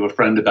talking to a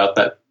friend about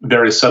that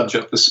very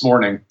subject this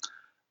morning.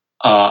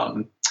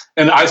 And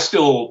I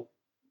still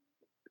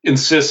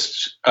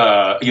insist,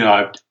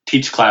 I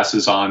teach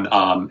classes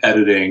on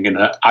editing, and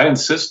I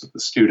insist that the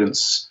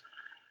students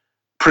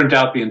print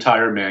out the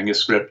entire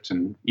manuscript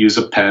and use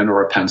a pen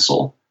or a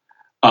pencil,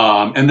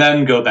 and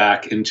then go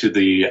back into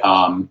the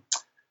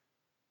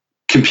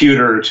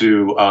computer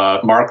to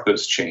mark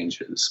those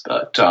changes.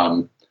 But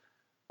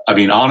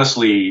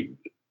honestly,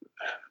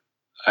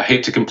 I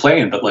hate to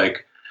complain, but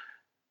like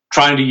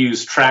trying to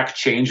use track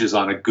changes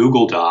on a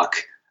Google Doc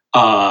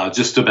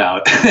just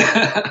about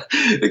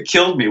it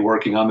killed me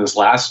working on this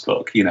last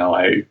book.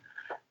 I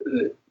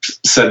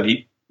said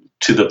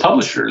to the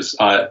publishers,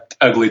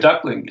 Ugly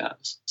Duckling,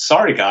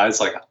 sorry guys,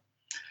 like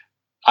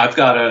I've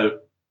got to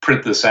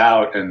print this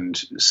out and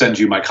send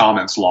you my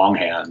comments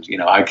longhand.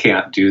 I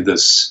can't do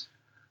this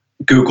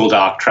Google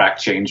Doc track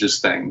changes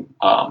thing.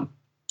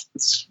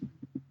 It's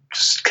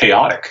just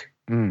chaotic.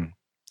 Mm.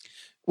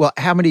 Well,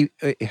 how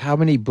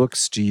many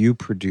books do you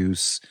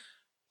produce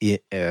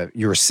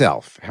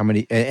yourself? How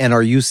many? And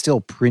are you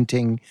still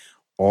printing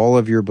all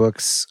of your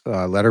books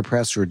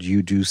letterpress, or do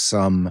you do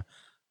some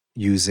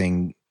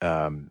using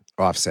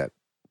offset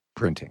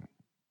printing?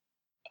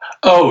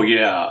 Oh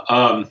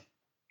yeah,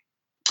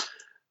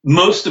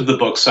 most of the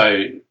books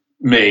I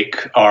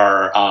make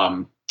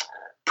are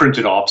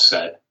printed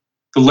offset.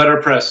 The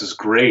letterpress is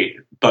great,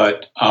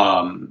 but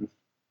and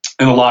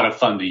a lot of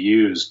fun to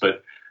use,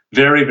 but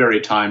very, very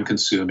time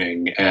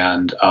consuming.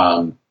 And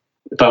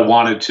if I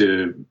wanted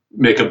to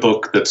make a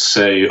book that's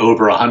say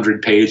over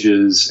 100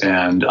 pages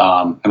and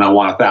I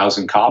want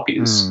 1,000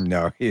 copies.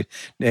 No,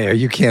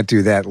 you can't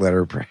do that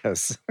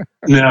letterpress.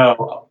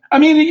 No,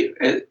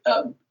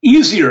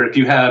 easier if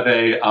you have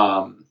a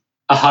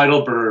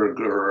Heidelberg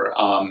or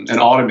an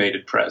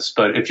automated press.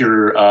 But if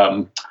you're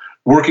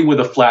working with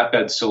a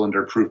flatbed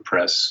cylinder proof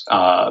press,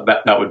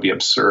 that would be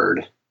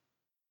absurd.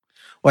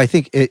 Well, I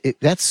think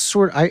that's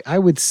I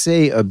would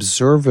say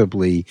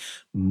observably,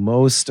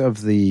 most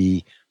of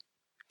the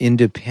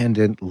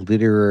independent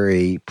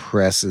literary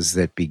presses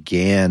that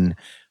began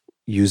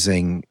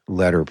using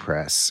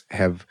letterpress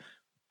have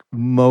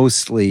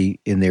mostly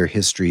in their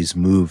histories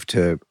moved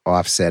to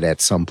offset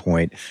at some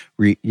point,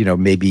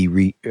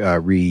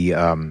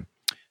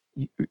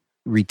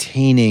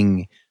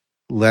 retaining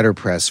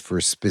letterpress for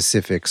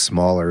specific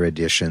smaller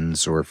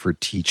editions or for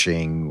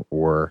teaching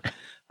or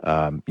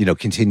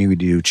continuing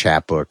to do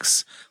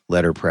chapbooks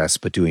letterpress,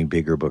 but doing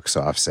bigger books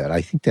offset.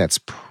 I think that's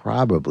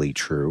probably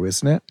true,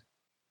 isn't it?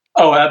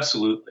 Oh,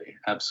 absolutely.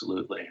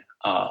 Absolutely.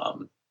 I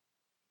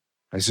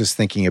was just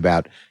thinking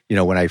about,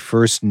 when I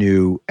first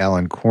knew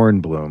Alan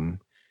Kornblum,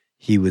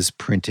 he was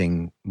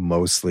printing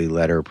mostly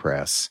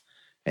letterpress,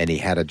 and he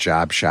had a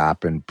job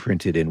shop and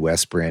printed in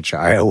West Branch,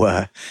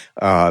 Iowa.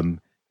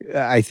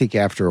 I think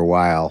after a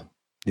while,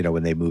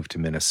 when they moved to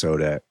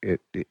Minnesota,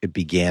 it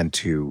began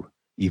to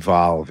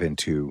evolve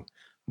into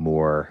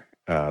more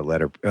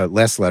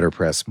less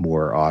letterpress,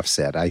 more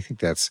offset. I think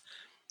that's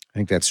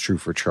true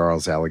for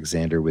Charles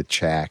Alexander with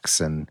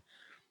Chacks,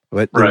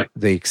 but right.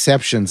 The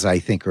exceptions, I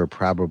think, are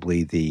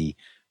probably the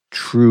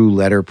true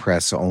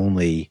letterpress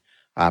only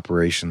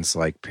operations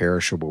like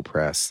Perishable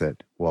Press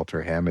that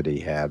Walter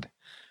Hamady had.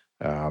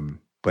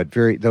 But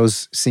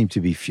those seem to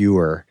be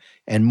fewer.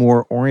 and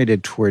more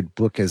oriented toward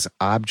book as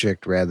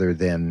object rather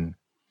than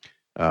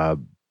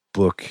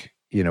book,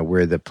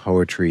 where the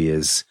poetry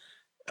is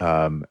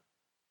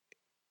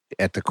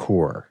at the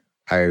core.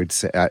 I would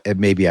say,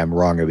 maybe I'm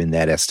wrong in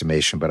that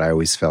estimation, but I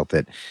always felt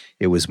that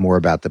it was more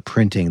about the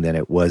printing than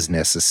it was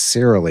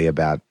necessarily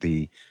about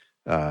the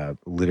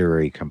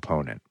literary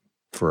component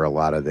for a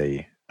lot of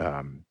the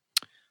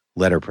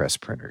letterpress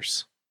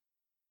printers.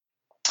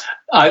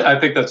 I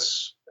think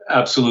that's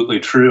absolutely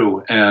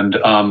true. And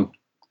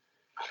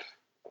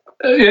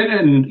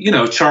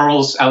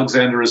Charles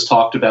Alexander has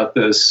talked about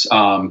this,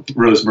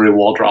 Rosemary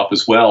Waldrop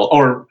as well.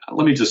 Or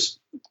let me just,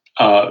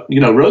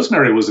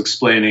 Rosemary was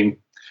explaining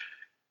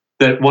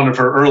that one of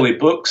her early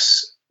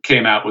books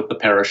came out with the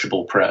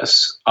Perishable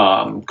Press,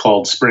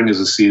 called Spring is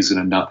a Season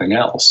and Nothing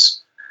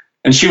Else.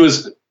 And she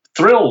was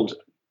thrilled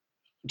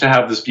to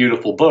have this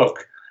beautiful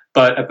book,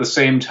 but at the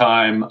same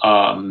time,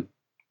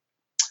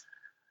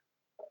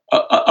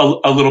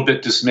 a little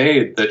bit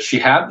dismayed that she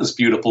had this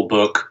beautiful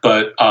book,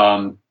 but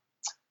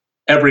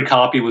every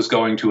copy was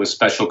going to a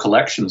special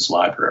collections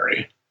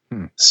library.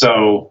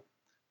 So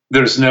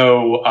there's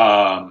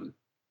no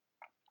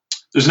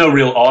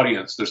real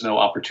audience. There's no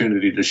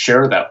opportunity to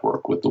share that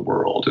work with the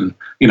world. And,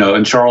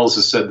 and Charles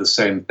has said the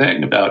same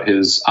thing about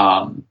his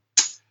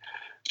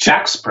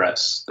Jack's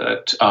Press,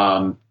 that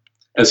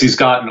as he's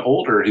gotten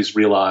older, he's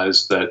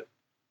realized that,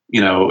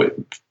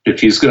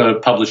 if he's going to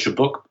publish a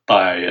book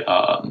by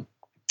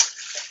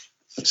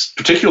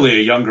particularly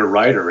a younger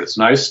writer, it's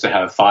nice to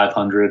have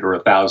 500 or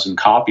 1,000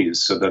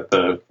 copies so that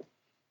the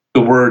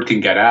word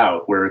can get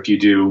out, where if you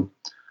do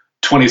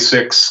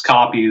 26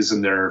 copies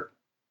and they're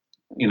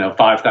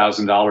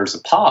 $5,000 a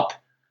pop,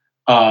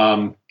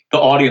 the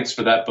audience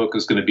for that book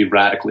is going to be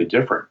radically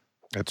different.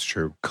 That's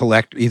true.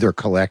 Either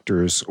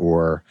collectors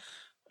or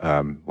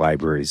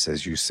libraries,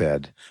 as you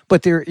said.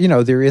 But there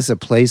is a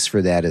place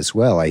for that as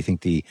well. I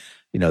think the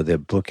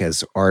book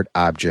as art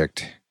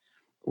object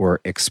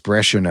or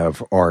expression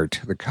of art,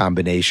 the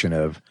combination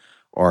of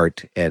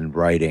art and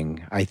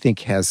writing, I think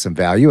has some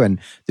value. And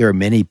there are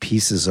many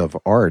pieces of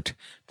art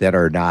that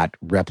are not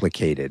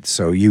replicated.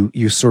 So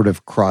you sort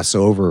of cross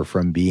over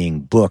from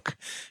being book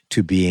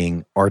to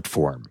being art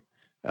form.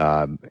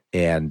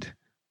 And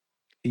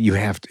you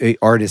have to,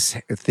 artists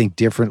think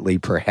differently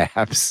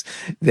perhaps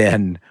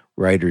than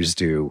writers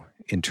do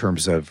in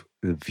terms of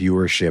the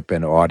viewership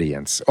and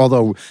audience.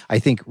 Although I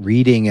think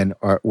reading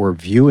or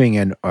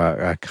viewing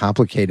a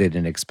complicated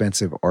and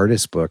expensive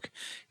artist book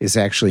is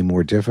actually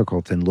more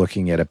difficult than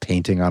looking at a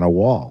painting on a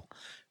wall,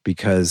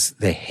 because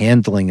the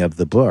handling of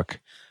the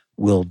book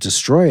will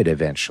destroy it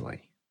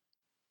eventually.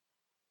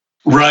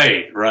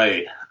 Right.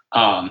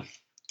 And,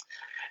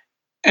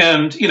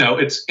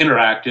 it's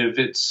interactive,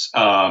 it's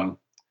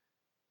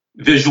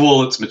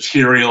visual, it's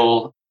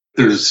material.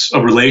 There's a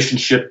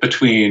relationship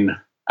between,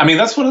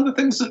 that's one of the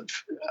things that,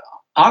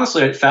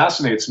 honestly, it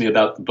fascinates me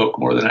about the book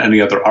more than any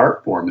other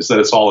art form, is that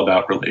it's all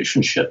about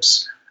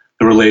relationships.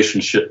 The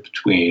relationship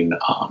between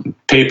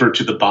paper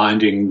to the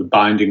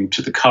binding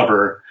to the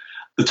cover,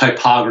 the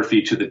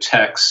typography to the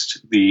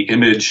text, the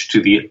image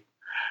to the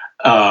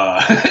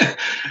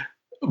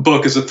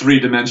book as a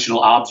three-dimensional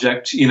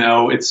object.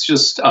 It's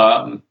just,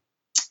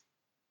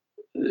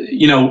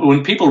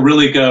 when people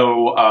really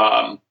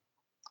go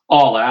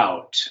all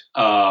out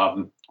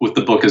with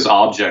the book as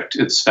object,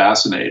 it's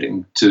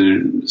fascinating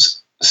to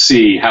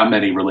see how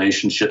many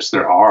relationships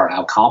there are and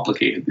how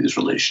complicated these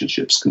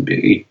relationships can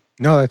be.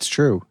 No, that's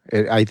true.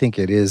 I think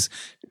it is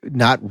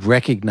not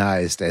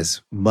recognized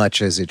as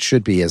much as it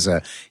should be.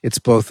 It's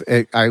both.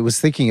 I was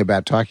thinking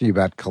about talking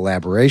about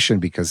collaboration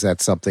because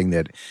that's something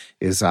that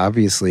is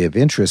obviously of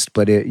interest,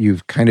 but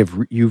you've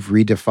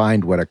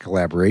redefined what a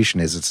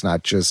collaboration is. It's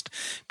not just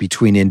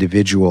between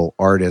individual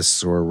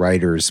artists or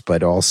writers,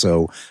 but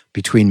also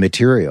between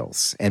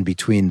materials and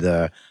between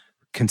the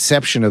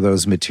conception of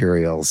those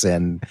materials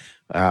and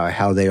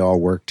how they all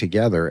work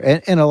together.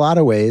 And in a lot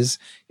of ways,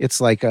 it's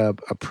like a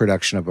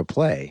production of a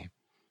play.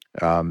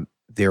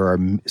 There are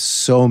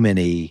so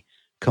many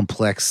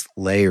complex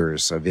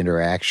layers of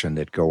interaction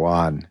that go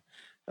on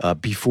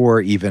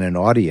before even an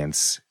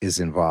audience is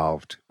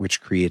involved, which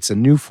creates a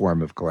new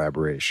form of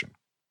collaboration.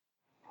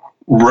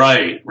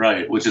 Right,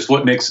 which is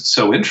what makes it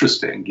so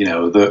interesting.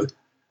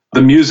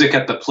 The music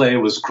at the play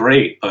was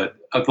great, but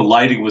the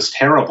lighting was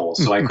terrible,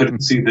 so I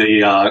couldn't see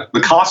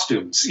the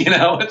costumes.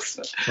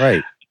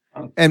 Right.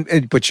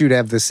 But you'd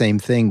have the same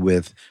thing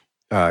with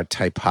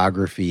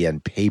typography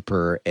and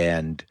paper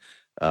and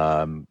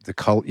the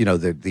color,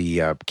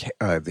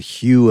 the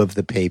hue of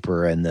the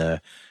paper and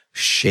the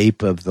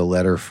shape of the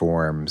letter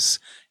forms,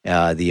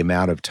 the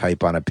amount of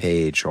type on a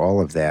page, all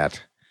of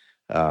that,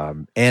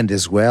 and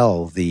as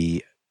well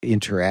the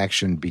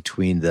interaction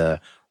between the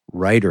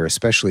writer,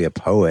 especially a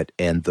poet,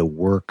 and the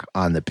work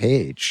on the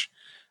page.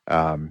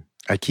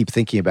 I keep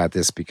thinking about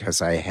this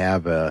because I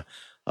have a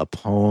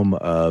poem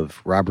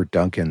of Robert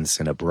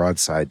Duncan's in a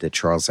broadside that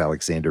Charles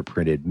Alexander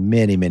printed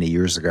many, many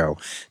years ago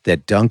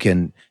that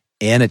Duncan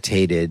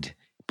annotated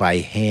by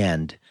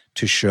hand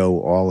to show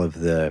all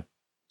of the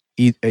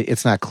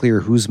it's not clear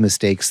whose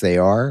mistakes they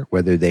are,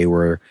 whether they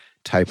were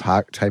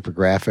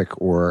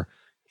typographic or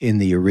in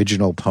the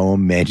original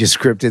poem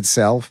manuscript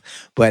itself.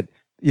 But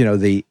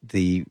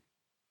the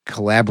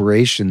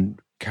collaboration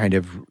kind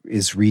of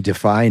is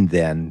redefined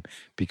then,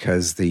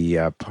 because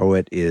the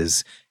poet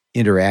is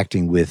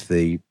interacting with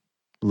the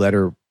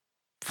letter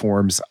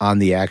forms on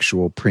the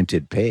actual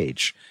printed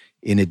page,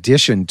 in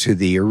addition to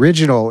the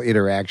original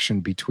interaction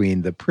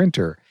between the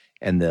printer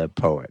and the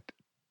poet.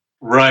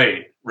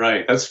 Right.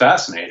 That's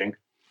fascinating.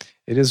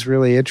 It is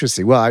really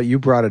interesting. Well, you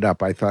brought it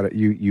up. I thought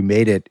you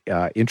made it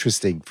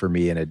interesting for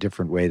me in a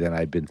different way than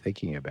I'd been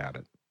thinking about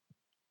it.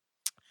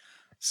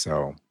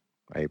 So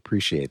I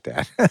appreciate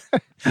that.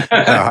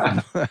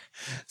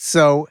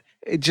 So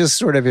just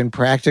sort of in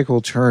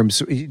practical terms,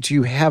 do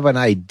you have an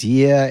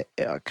idea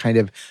kind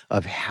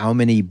of how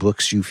many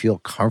books you feel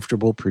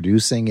comfortable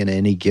producing in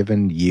any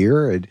given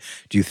year?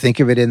 Do you think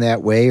of it in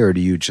that way, or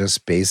do you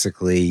just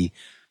basically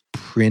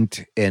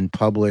print and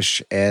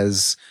publish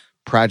as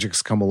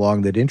projects come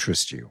along that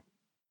interest you?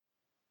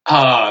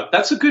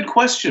 That's a good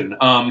question,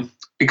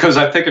 because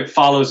I think it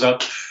follows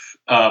up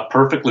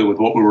perfectly with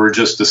what we were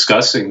just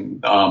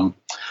discussing.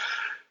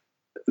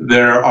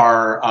 There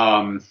are,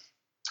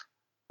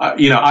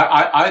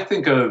 I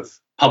think of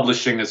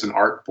publishing as an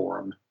art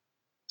form.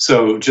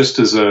 So just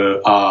as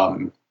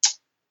a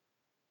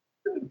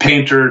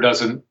painter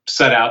doesn't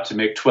set out to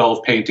make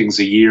 12 paintings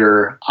a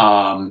year,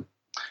 I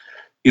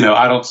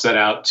don't set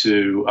out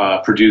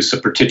to produce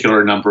a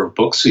particular number of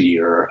books a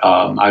year.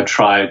 I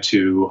try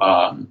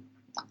to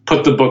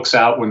put the books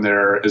out when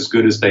they're as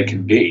good as they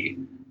can be.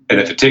 And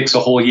if it takes a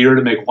whole year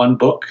to make one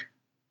book,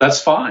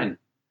 that's fine.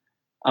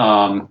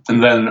 And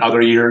then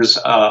other years,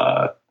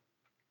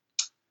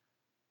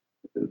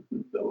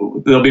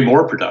 they'll be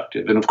more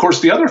productive. And of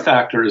course, the other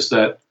factor is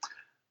that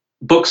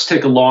books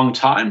take a long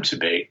time to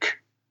make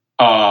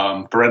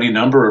for any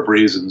number of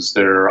reasons.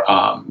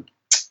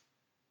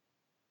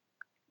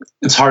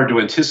 It's hard to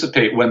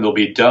anticipate when they'll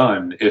be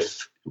done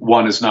if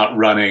one is not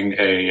running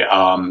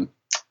a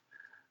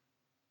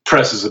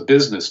press as a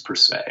business per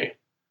se.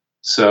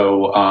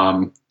 So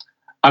I'm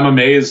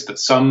amazed that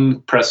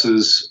some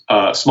presses,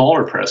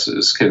 smaller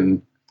presses,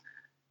 can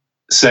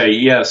say,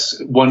 yes,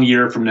 1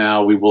 year from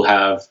now we will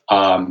have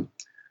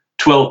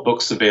 12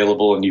 books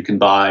available and you can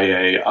buy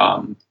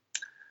a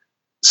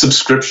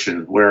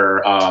subscription,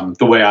 where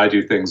the way I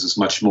do things is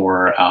much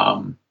more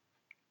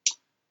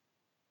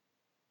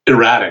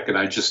erratic, and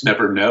I just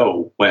never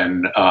know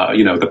when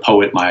the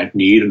poet might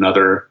need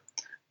another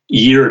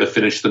year to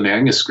finish the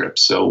manuscript.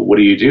 So what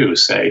do?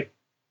 Say,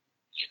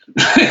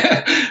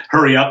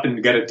 hurry up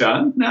and get it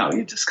done? No,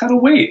 you just gotta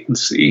wait and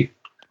see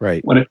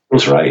when it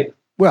feels right.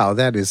 Well,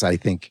 that is, I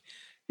think,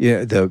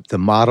 the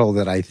model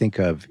that I think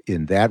of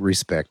in that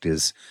respect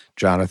is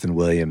Jonathan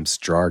Williams'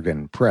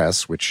 Jargon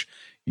Press, which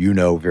you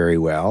know very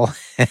well,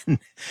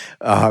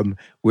 and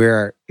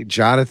where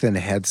Jonathan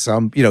had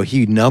some,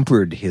 he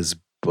numbered his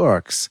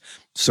books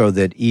so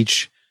that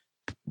each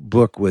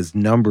book was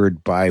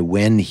numbered by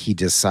when he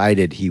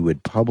decided he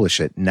would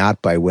publish it,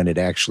 not by when it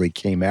actually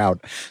came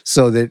out.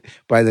 So that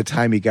by the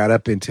time he got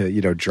up into,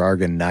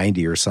 Jargon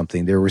 90 or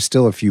something, there were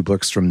still a few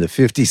books from the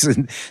 50s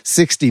and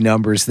 60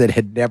 numbers that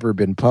had never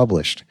been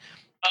published.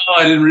 Oh,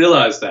 I didn't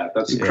realize that.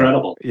 That's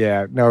incredible.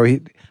 Yeah. No,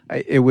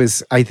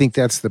 I think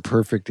that's the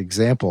perfect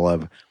example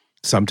of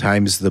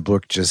sometimes the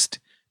book just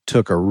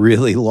took a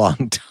really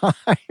long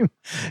time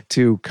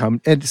to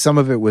come, and some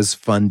of it was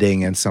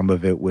funding and some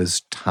of it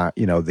was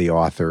the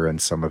author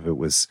and some of it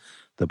was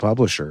the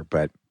publisher.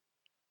 But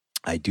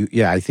I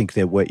think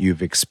that what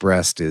you've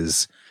expressed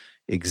is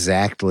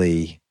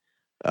exactly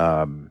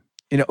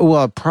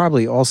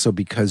probably also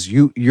because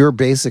you're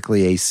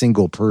basically a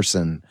single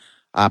person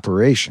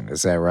operation.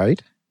 Is that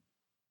right?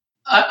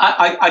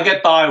 I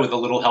get by with a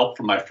little help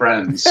from my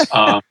friends.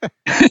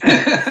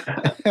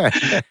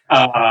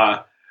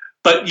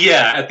 But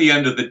yeah, at the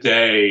end of the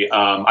day,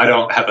 I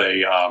don't have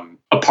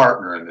a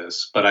partner in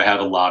this, but I have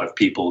a lot of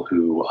people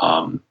who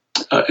I'm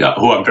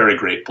very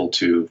grateful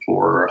to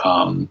for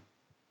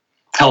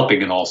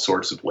helping in all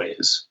sorts of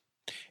ways.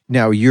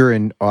 Now, you're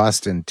in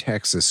Austin,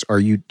 Texas.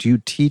 Do you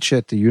teach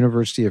at the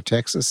University of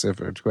Texas?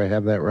 Do I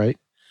have that right?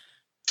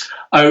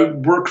 I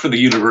work for the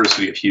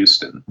University of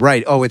Houston.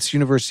 Right. Oh, it's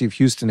University of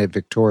Houston at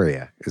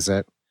Victoria. Is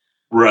that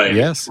right?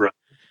 Yes. Right.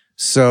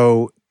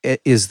 So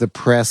is the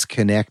press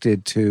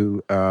connected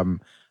to,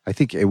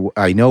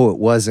 I know it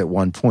was at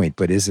one point,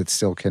 but is it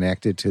still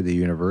connected to the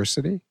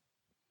university?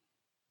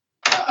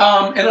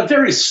 In a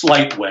very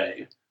slight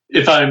way.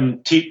 If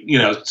I'm,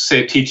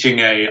 teaching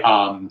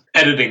a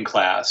editing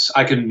class,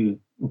 I can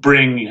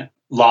bring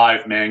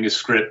live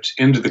manuscript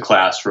into the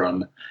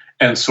classroom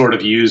and sort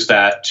of use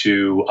that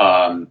to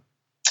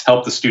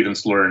help the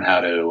students learn how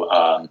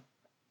to,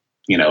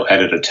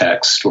 edit a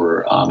text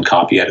or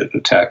copy edit a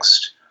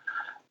text.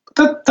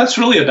 That's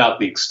really about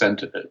the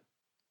extent of it.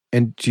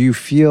 And do you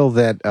feel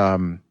that,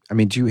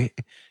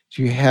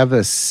 do you have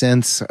a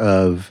sense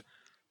of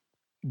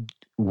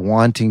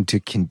wanting to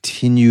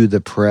continue the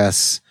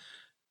press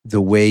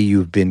the way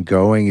you've been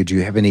going? Do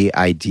you have any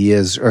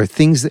ideas or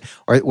things that,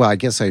 or, well, I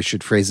guess I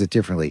should phrase it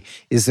differently.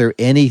 Is there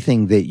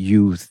anything that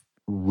you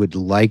would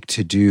like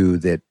to do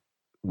that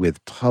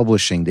with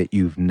publishing that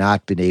you've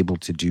not been able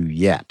to do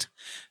yet,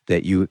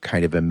 that you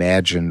kind of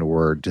imagine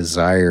or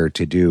desire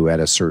to do at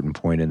a certain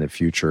point in the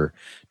future,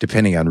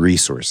 depending on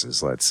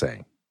resources, let's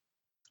say?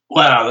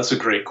 Wow, that's a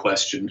great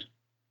question.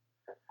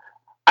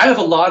 I have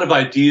a lot of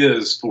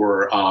ideas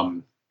for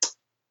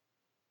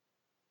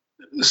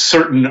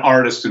certain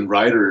artists and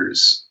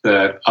writers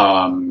that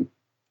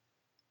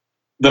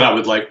that I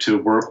would like to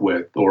work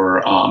with,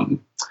 or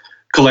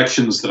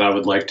collections that I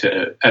would like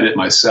to edit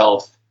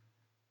myself.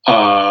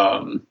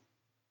 But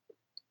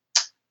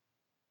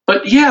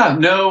yeah,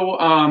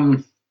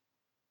 no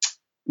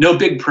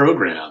big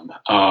program.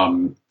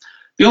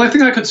 The only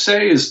thing I could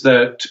say is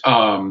that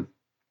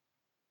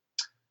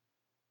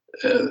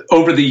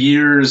over the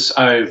years,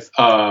 I've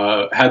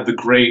had the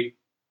great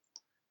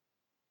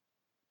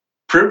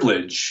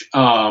privilege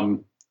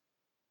to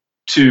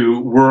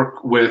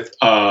work with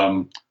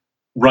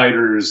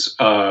writers.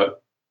 I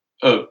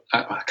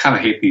kind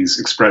of hate these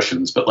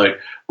expressions, but like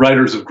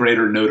writers of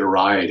greater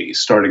notoriety,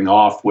 starting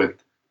off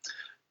with,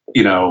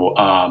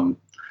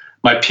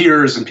 my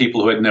peers and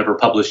people who had never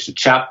published a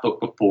chapbook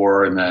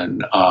before, and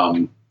then,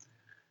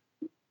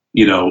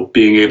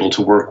 being able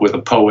to work with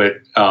a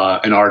poet,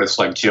 an artist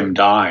like Jim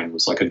Dine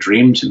was like a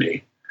dream to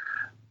me.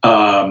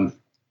 And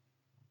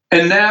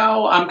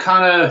now I'm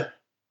kind of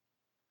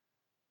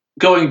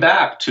going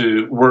back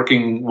to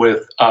working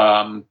with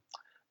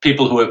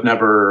people who have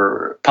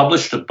never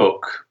published a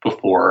book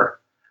before,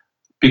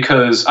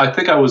 because I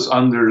think I was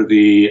under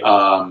the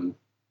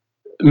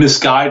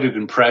misguided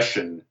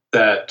impression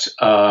that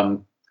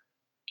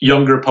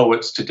younger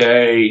poets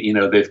today,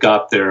 they've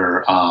got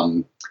their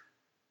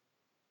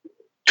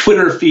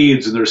Twitter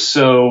feeds, and they're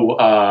so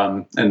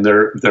and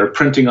they're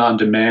printing on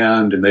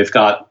demand, and they've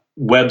got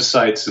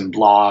websites and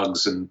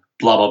blogs and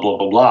blah blah blah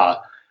blah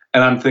blah.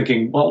 And I'm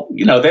thinking, well,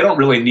 they don't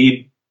really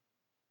need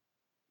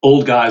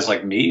old guys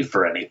like me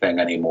for anything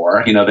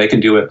anymore. They can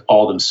do it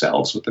all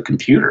themselves with the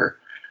computer.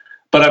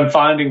 But I'm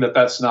finding that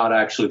that's not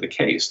actually the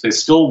case. They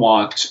still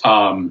want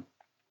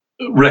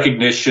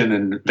recognition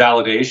and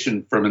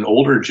validation from an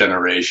older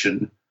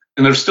generation,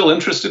 and they're still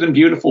interested in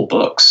beautiful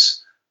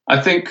books. I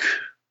think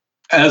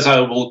as I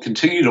will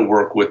continue to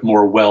work with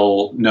more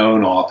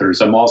well-known authors,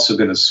 I'm also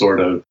going to sort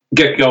of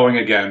get going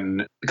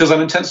again, because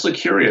I'm intensely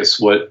curious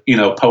what,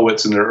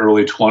 poets in their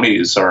early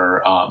 20s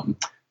are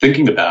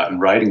thinking about and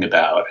writing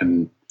about,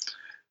 and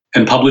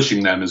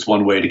publishing them is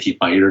one way to keep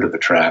my ear to the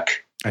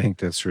track. I think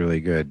that's really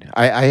good.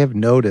 I have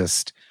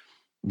noticed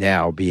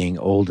now, being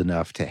old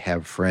enough to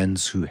have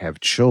friends who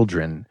have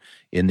children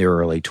in their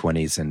early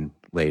 20s and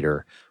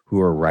later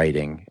who are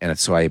writing. And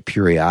so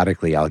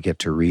I'll get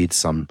to read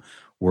some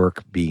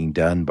work being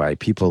done by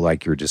people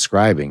like you're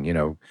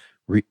describing,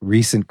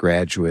 recent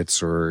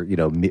graduates, or,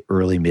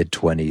 early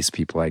mid-20s,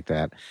 people like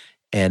that.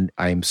 And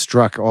I'm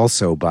struck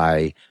also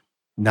by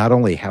not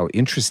only how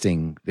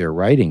interesting their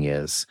writing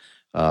is,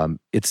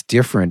 it's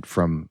different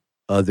from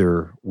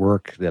other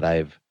work that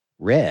I've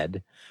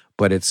read,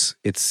 but it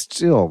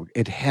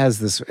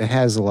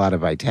has a lot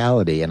of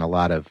vitality and a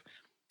lot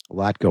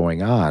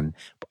going on.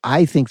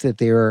 I think that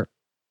they're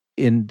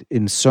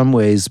in some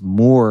ways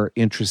more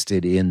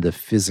interested in the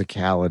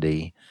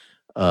physicality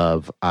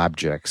of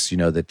objects,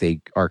 that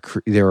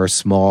there are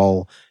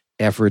small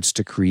efforts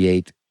to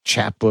create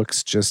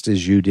chapbooks, just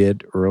as you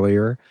did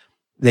earlier.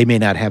 They may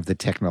not have the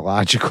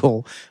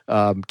technological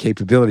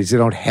capabilities. They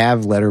don't have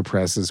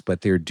letterpresses,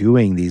 but they're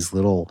doing these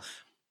little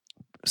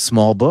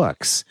small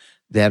books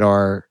that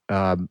are,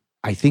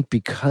 I think,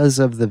 because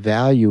of the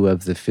value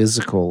of the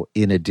physical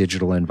in a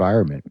digital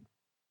environment.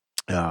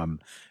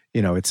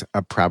 It's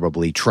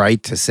probably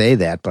trite to say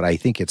that, but I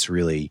think it's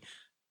really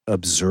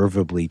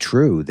observably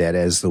true that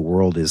as the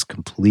world is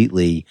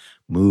completely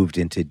moved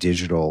into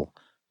digital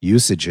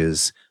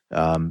usages,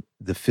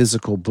 the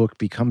physical book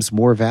becomes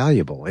more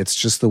valuable. It's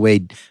just the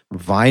way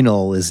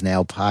vinyl is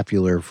now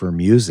popular for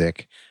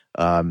music,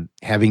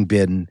 having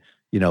been,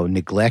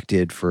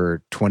 neglected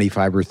for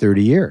 25 or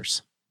 30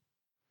 years.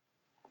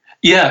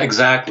 Yeah,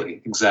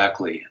 exactly.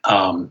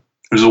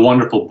 There's a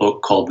wonderful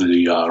book called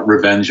The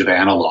Revenge of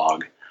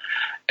Analog.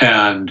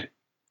 And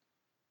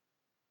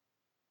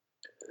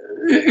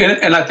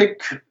I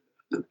think,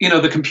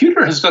 the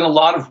computer has done a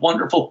lot of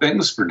wonderful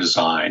things for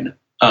design,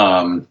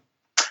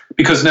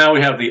 because now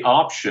we have the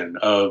option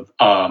of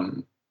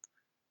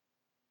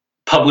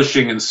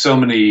publishing in so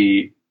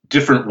many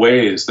different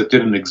ways that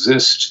didn't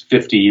exist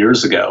 50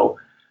 years ago.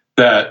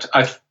 That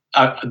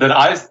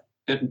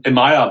in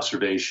my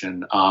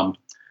observation,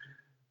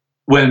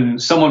 when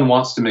someone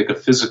wants to make a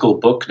physical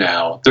book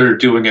now, they're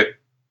doing it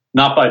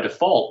not by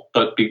default,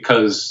 but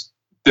because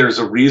there's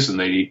a reason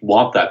they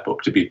want that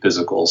book to be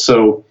physical.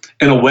 So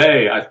in a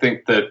way, I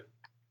think that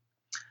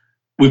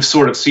we've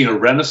sort of seen a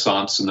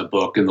renaissance in the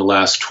book in the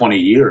last 20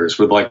 years,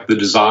 where like the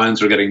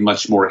designs are getting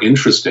much more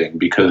interesting,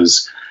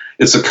 because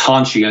it's a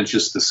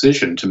conscientious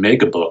decision to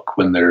make a book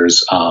when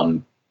there's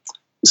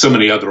so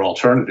many other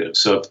alternatives.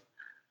 So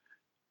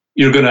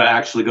you're going to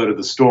actually go to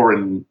the store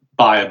and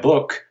buy a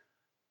book,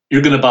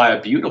 you're going to buy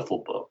a beautiful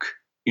book.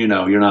 You're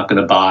not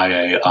going to buy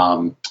a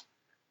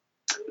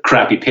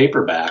crappy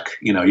paperback.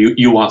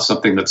 You want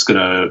something that's going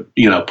to,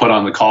 put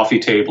on the coffee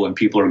table and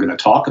people are going to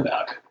talk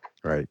about it.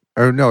 Right.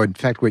 Oh, no, in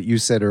fact, what you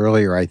said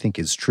earlier, I think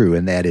is true.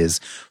 And that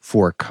is,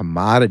 for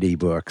commodity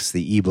books,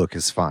 the ebook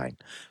is fine.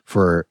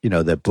 For,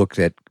 the book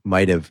that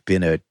might have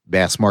been a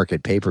mass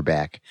market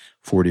paperback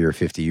 40 or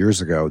 50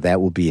 years ago, that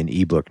will be an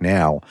ebook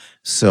now,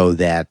 so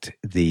that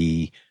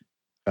the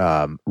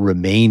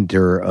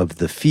remainder of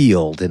the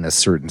field, in a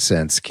certain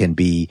sense, can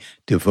be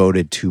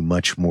devoted to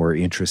much more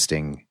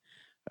interesting,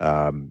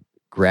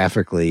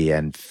 graphically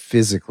and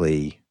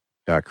physically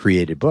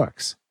created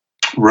books.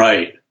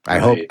 Right.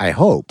 I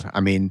hope.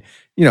 I mean,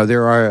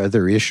 there are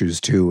other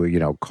issues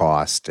too,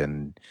 cost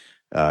and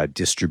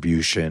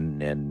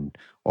distribution and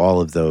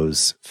all of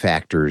those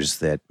factors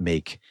that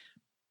make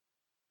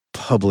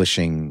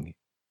publishing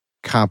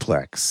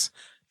complex,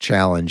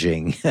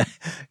 challenging,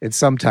 and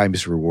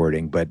sometimes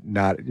rewarding, but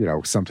not,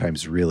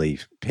 sometimes really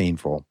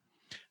painful.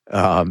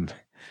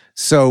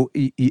 So,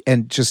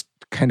 and just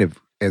kind of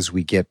as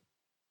we get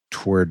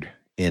toward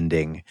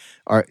ending,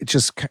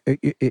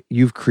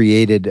 you've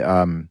created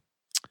a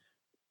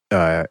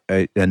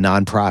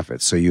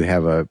nonprofit. So you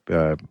have a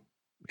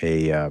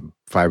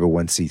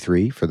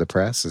 501c3 for the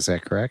press. Is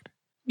that correct?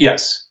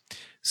 Yes.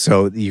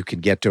 So you can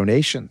get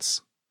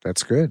donations.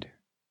 That's good.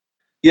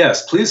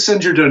 Yes, please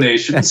send your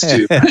donations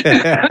to.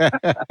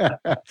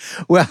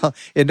 Well,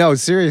 no,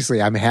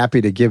 seriously, I'm happy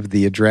to give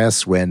the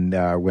address when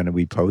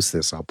we post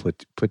this. I'll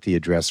put the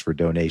address for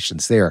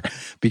donations there,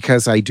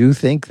 because I do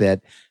think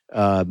that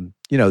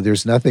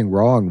there's nothing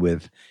wrong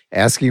with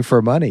asking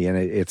for money, and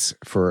it's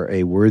for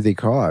a worthy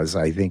cause.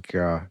 I think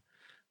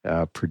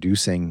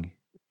producing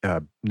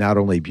not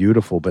only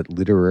beautiful but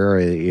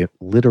literarily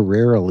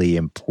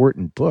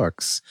important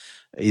books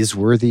is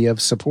worthy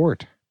of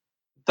support.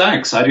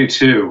 Thanks, I do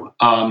too.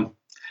 And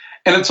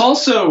it's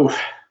also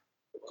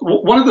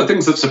one of the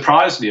things that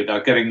surprised me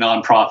about getting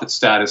nonprofit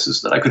status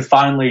is that I could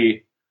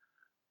finally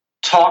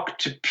talk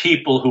to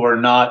people who are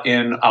not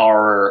in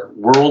our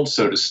world,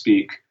 so to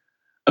speak,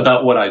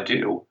 about what I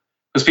do.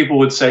 Because people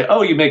would say,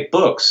 "Oh, you make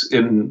books.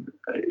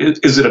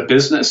 Is it a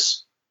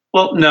business?"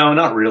 Well, no,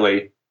 not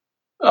really.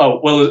 Oh,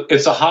 well,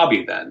 it's a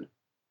hobby then.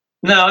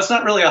 No, it's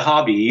not really a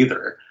hobby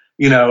either.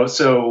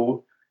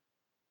 So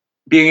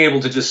being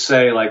able to just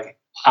say, like,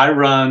 I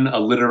run a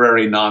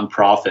literary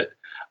nonprofit,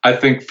 I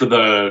think for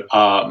the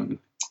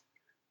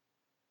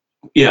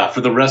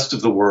rest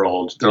of the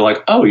world, they're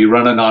like, "Oh, you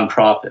run a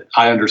nonprofit.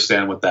 I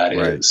understand what that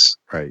is."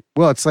 Right.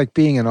 Well, it's like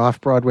being an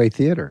off-Broadway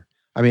theater.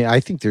 I mean, I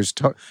think there's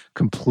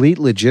complete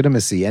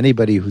legitimacy.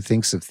 Anybody who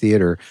thinks of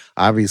theater,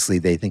 obviously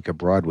they think of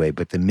Broadway,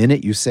 but the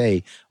minute you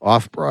say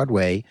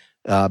off-Broadway,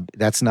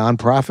 that's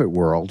nonprofit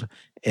world.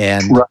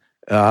 And right.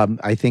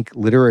 I think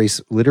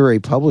literary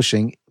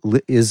publishing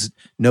is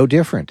no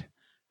different.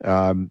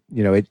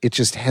 It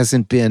just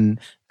hasn't been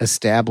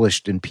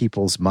established in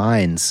people's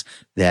minds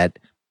that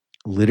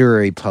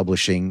literary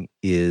publishing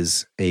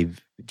is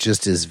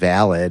just as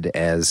valid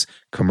as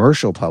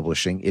commercial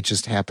publishing. It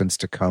just happens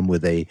to come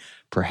with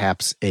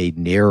perhaps a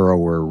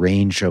narrower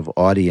range of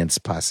audience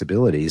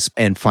possibilities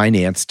and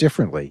financed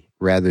differently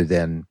rather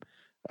than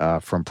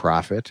from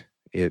profit.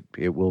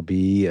 It will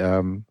be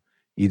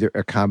either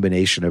a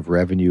combination of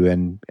revenue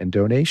and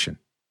donation.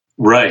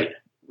 Right.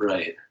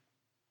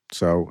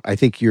 So I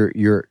think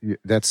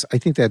I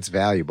think that's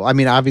valuable. I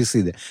mean,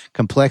 obviously the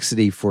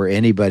complexity for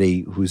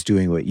anybody who's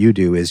doing what you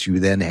do is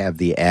you then have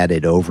the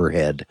added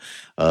overhead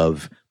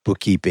of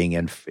bookkeeping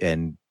and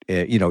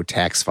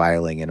tax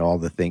filing and all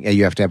the things. And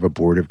you have to have a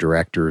board of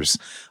directors,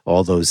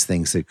 all those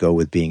things that go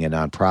with being a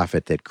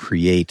nonprofit that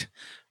create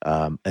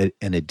an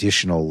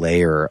additional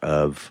layer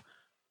of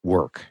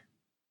work.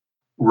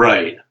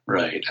 Right.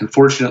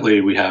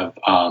 Unfortunately, we have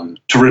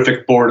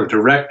terrific board of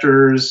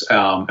directors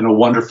and a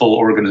wonderful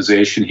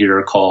organization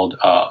here called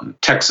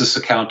Texas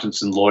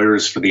Accountants and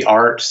Lawyers for the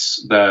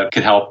Arts that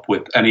can help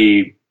with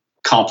any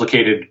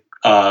complicated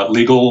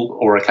legal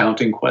or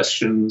accounting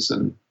questions.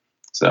 And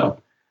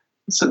so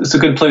it's a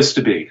good place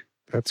to be.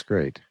 That's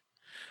great.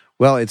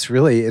 Well, it's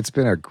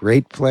been a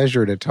great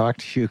pleasure to talk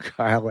to you,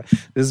 Kyle.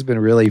 This has been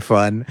really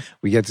fun.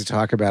 We get to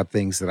talk about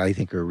things that I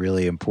think are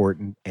really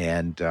important,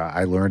 and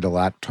I learned a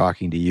lot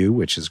talking to you,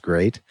 which is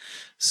great.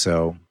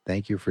 So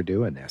thank you for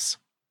doing this.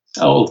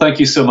 Oh, well, thank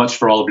you so much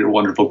for all of your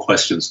wonderful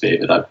questions,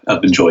 David.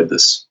 I've enjoyed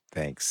this.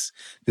 Thanks.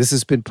 This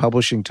has been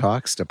Publishing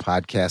Talks, a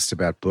podcast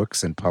about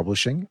books and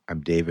publishing.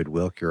 I'm David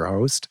Wilk, your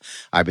host.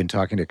 I've been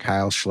talking to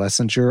Kyle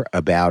Schlesinger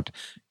about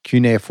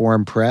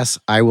Cuneiform Press.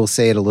 I will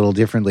say it a little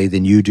differently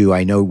than you do.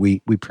 I know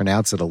we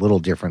pronounce it a little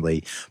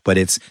differently, but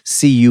it's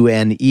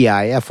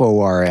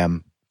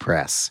Cuneiform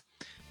Press.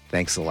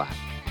 Thanks a lot.